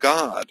power of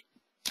God.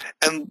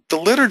 And the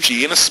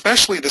liturgy, and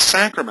especially the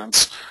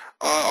sacraments,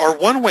 are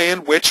one way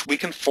in which we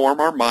can form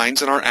our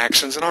minds and our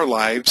actions and our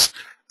lives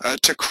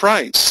to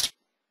Christ.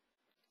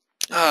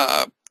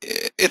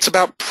 It's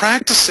about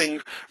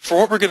practicing for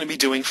what we're going to be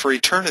doing for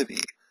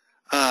eternity.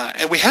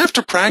 And we have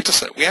to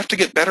practice it. We have to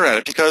get better at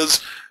it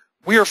because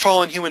we are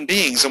fallen human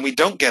beings and we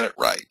don't get it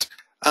right.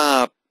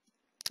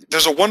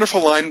 There's a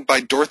wonderful line by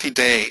Dorothy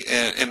Day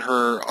in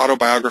her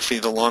autobiography,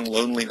 The Long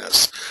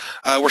Loneliness,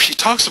 where she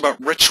talks about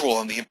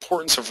ritual and the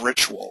importance of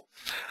ritual.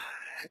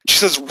 She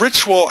says,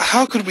 "Ritual,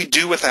 how could we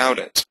do without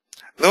it?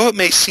 Though it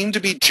may seem to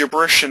be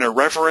gibberish and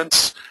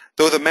irreverence,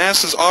 though the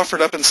Mass is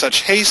offered up in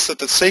such haste that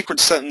the sacred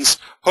sentence,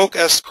 hoc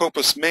est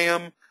corpus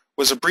meum,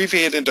 was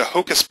abbreviated into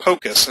hocus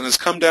pocus and has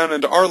come down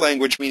into our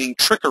language meaning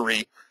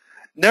trickery,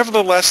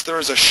 nevertheless there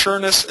is a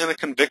sureness and a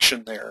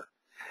conviction there.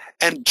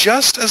 And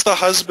just as the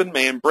husband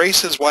may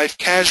embrace his wife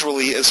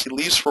casually as he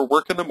leaves for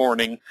work in the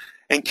morning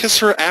and kiss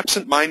her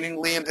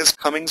absent-mindedly in his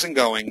comings and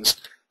goings,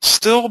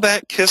 still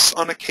that kiss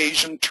on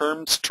occasion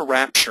turns to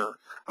rapture,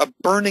 a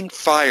burning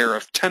fire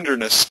of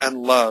tenderness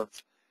and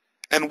love.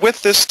 And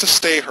with this to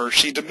stay her,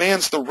 she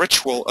demands the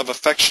ritual of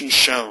affection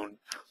shown.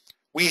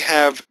 We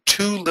have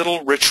too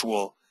little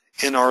ritual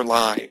in our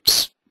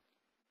lives."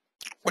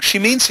 What she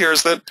means here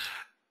is that,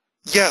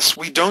 yes,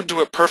 we don't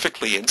do it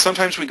perfectly, and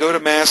sometimes we go to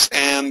Mass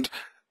and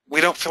we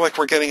don't feel like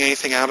we're getting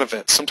anything out of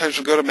it. Sometimes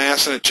we go to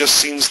Mass and it just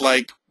seems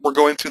like we're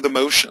going through the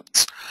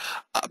motions.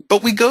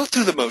 But we go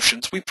through the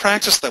motions, we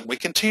practice them, we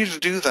continue to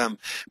do them,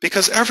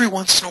 because every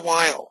once in a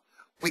while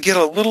we get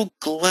a little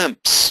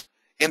glimpse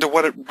into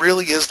what it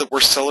really is that we're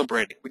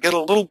celebrating. We get a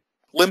little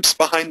glimpse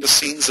behind the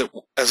scenes,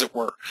 as it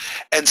were,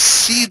 and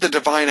see the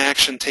divine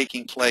action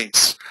taking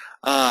place.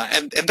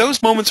 And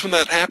those moments when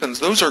that happens,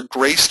 those are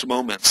graced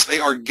moments. They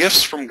are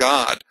gifts from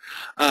God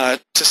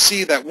to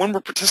see that when we're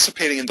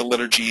participating in the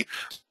liturgy,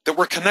 that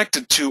we're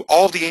connected to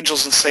all the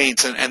angels and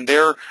saints and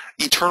their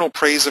eternal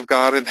praise of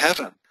God in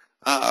heaven.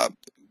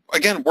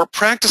 Again, we're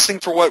practicing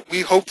for what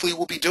we hopefully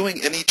will be doing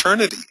in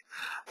eternity,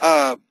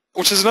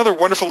 which is another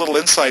wonderful little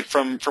insight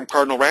from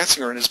Cardinal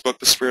Ratzinger in his book,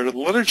 The Spirit of the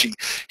Liturgy.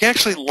 He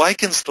actually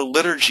likens the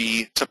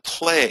liturgy to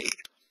play,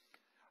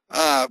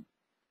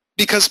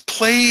 because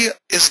play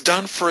is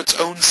done for its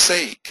own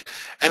sake,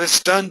 and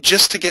it's done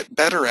just to get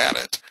better at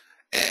it.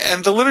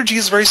 And the liturgy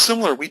is very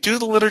similar. We do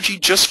the liturgy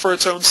just for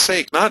its own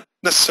sake, not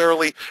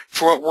necessarily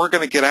for what we're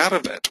going to get out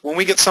of it. When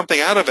we get something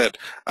out of it,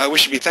 we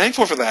should be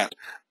thankful for that.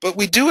 But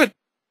we do it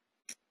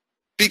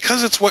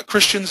because it's what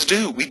Christians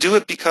do. We do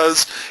it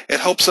because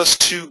it helps us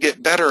to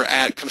get better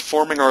at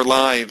conforming our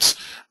lives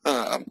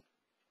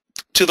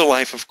to the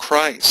life of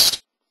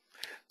Christ.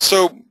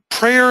 So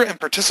prayer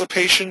and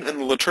participation in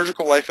the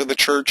liturgical life of the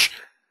Church,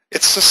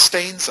 it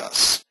sustains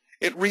us.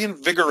 It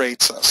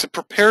reinvigorates us. It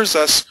prepares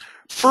us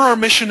for our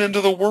mission into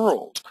the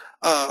world,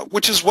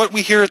 which is what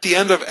we hear at the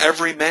end of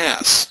every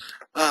Mass.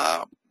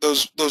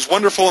 Those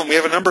wonderful, and we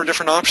have a number of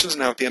different options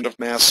now at the end of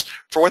Mass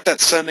for what that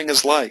sending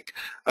is like.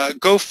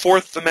 Go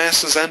forth, the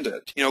Mass is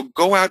ended.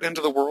 Go out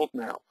into the world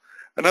now.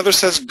 Another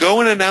says, go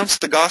and announce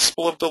the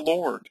gospel of the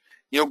Lord.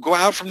 Go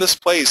out from this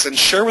place and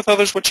share with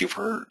others what you've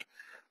heard.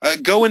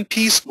 Go in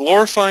peace,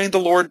 glorifying the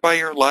Lord by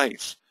your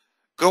life.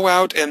 Go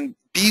out and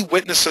be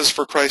witnesses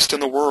for Christ in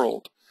the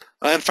world.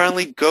 And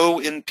finally, go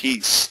in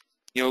peace.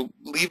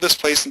 Leave this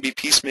place and be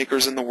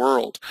peacemakers in the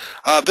world.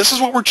 This is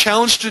what we're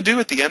challenged to do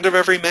at the end of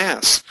every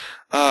Mass.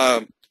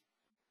 We're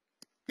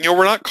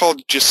not called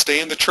to just stay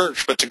in the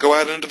church, but to go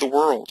out into the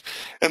world.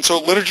 And so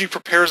liturgy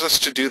prepares us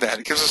to do that.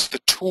 It gives us the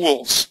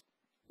tools.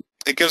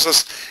 It gives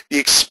us the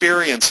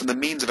experience and the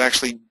means of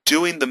actually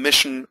doing the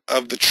mission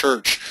of the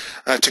church,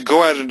 to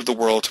go out into the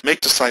world, to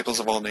make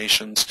disciples of all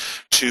nations,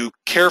 to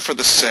care for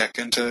the sick,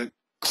 and to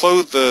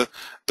clothe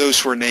those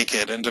who are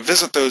naked, and to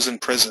visit those in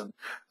prison,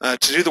 to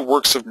do the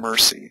works of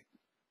mercy.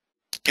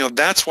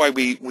 That's why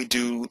we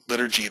do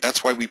liturgy.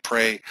 That's why we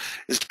pray,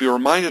 is to be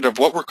reminded of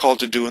what we're called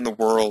to do in the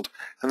world,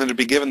 and then to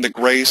be given the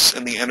grace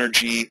and the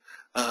energy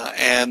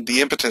and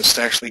the impetus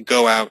to actually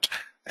go out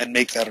and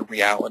make that a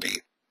reality.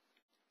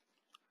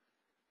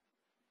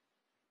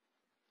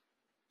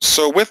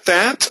 So with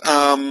that,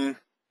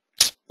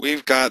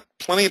 we've got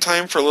plenty of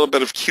time for a little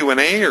bit of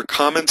Q&A or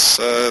comments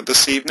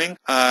this evening.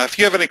 If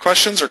you have any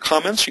questions or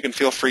comments, you can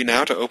feel free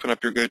now to open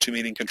up your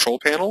GoToMeeting control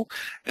panel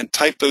and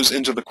type those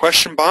into the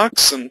question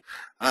box, and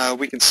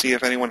we can see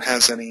if anyone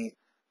has any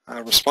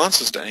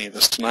responses to any of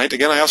this tonight.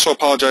 Again, I also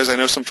apologize. I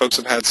know some folks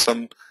have had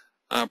some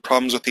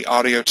problems with the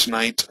audio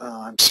tonight.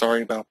 I'm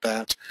sorry about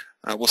that.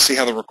 We'll see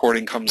how the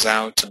recording comes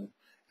out, and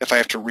if I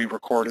have to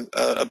re-record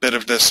a bit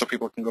of this so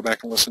people can go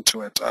back and listen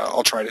to it,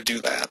 I'll try to do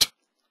that.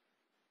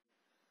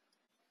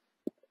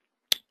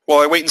 While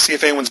I wait and see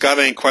if anyone's got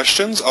any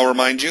questions, I'll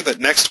remind you that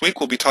next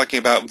week we'll be talking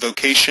about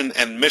vocation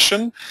and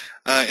mission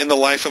in the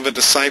life of a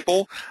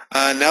disciple.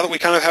 Now that we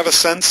kind of have a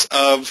sense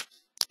of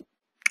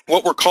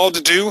what we're called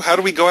to do, how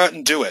do we go out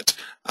and do it?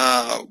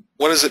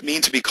 What does it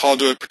mean to be called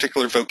to a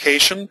particular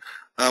vocation?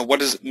 What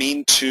does it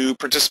mean to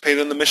participate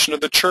in the mission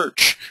of the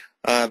church?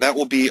 That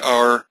will be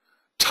our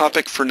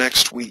topic for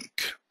next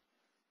week.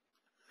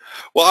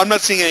 Well, I'm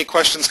not seeing any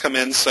questions come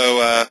in,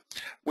 so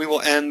we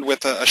will end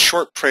with a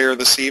short prayer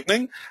this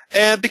evening.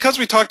 And because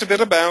we talked a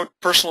bit about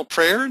personal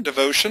prayer and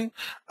devotion,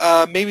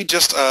 maybe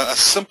just a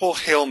simple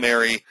Hail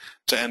Mary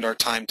to end our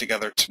time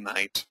together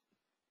tonight.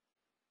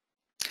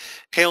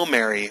 Hail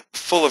Mary,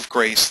 full of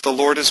grace, the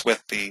Lord is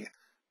with thee.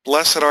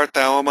 Blessed art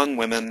thou among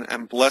women,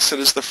 and blessed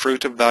is the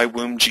fruit of thy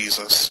womb,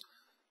 Jesus.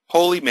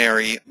 Holy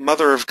Mary,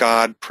 Mother of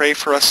God, pray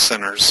for us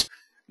sinners,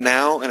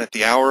 now and at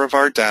the hour of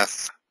our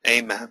death.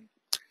 Amen.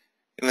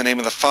 In the name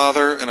of the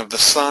Father, and of the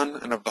Son,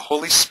 and of the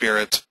Holy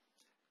Spirit.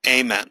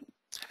 Amen.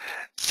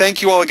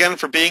 Thank you all again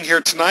for being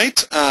here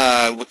tonight.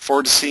 Look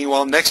forward to seeing you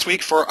all next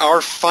week for our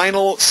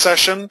final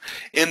session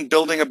in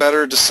Building a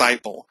Better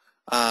Disciple.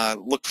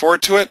 Look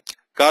forward to it.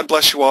 God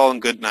bless you all,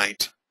 and good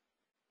night.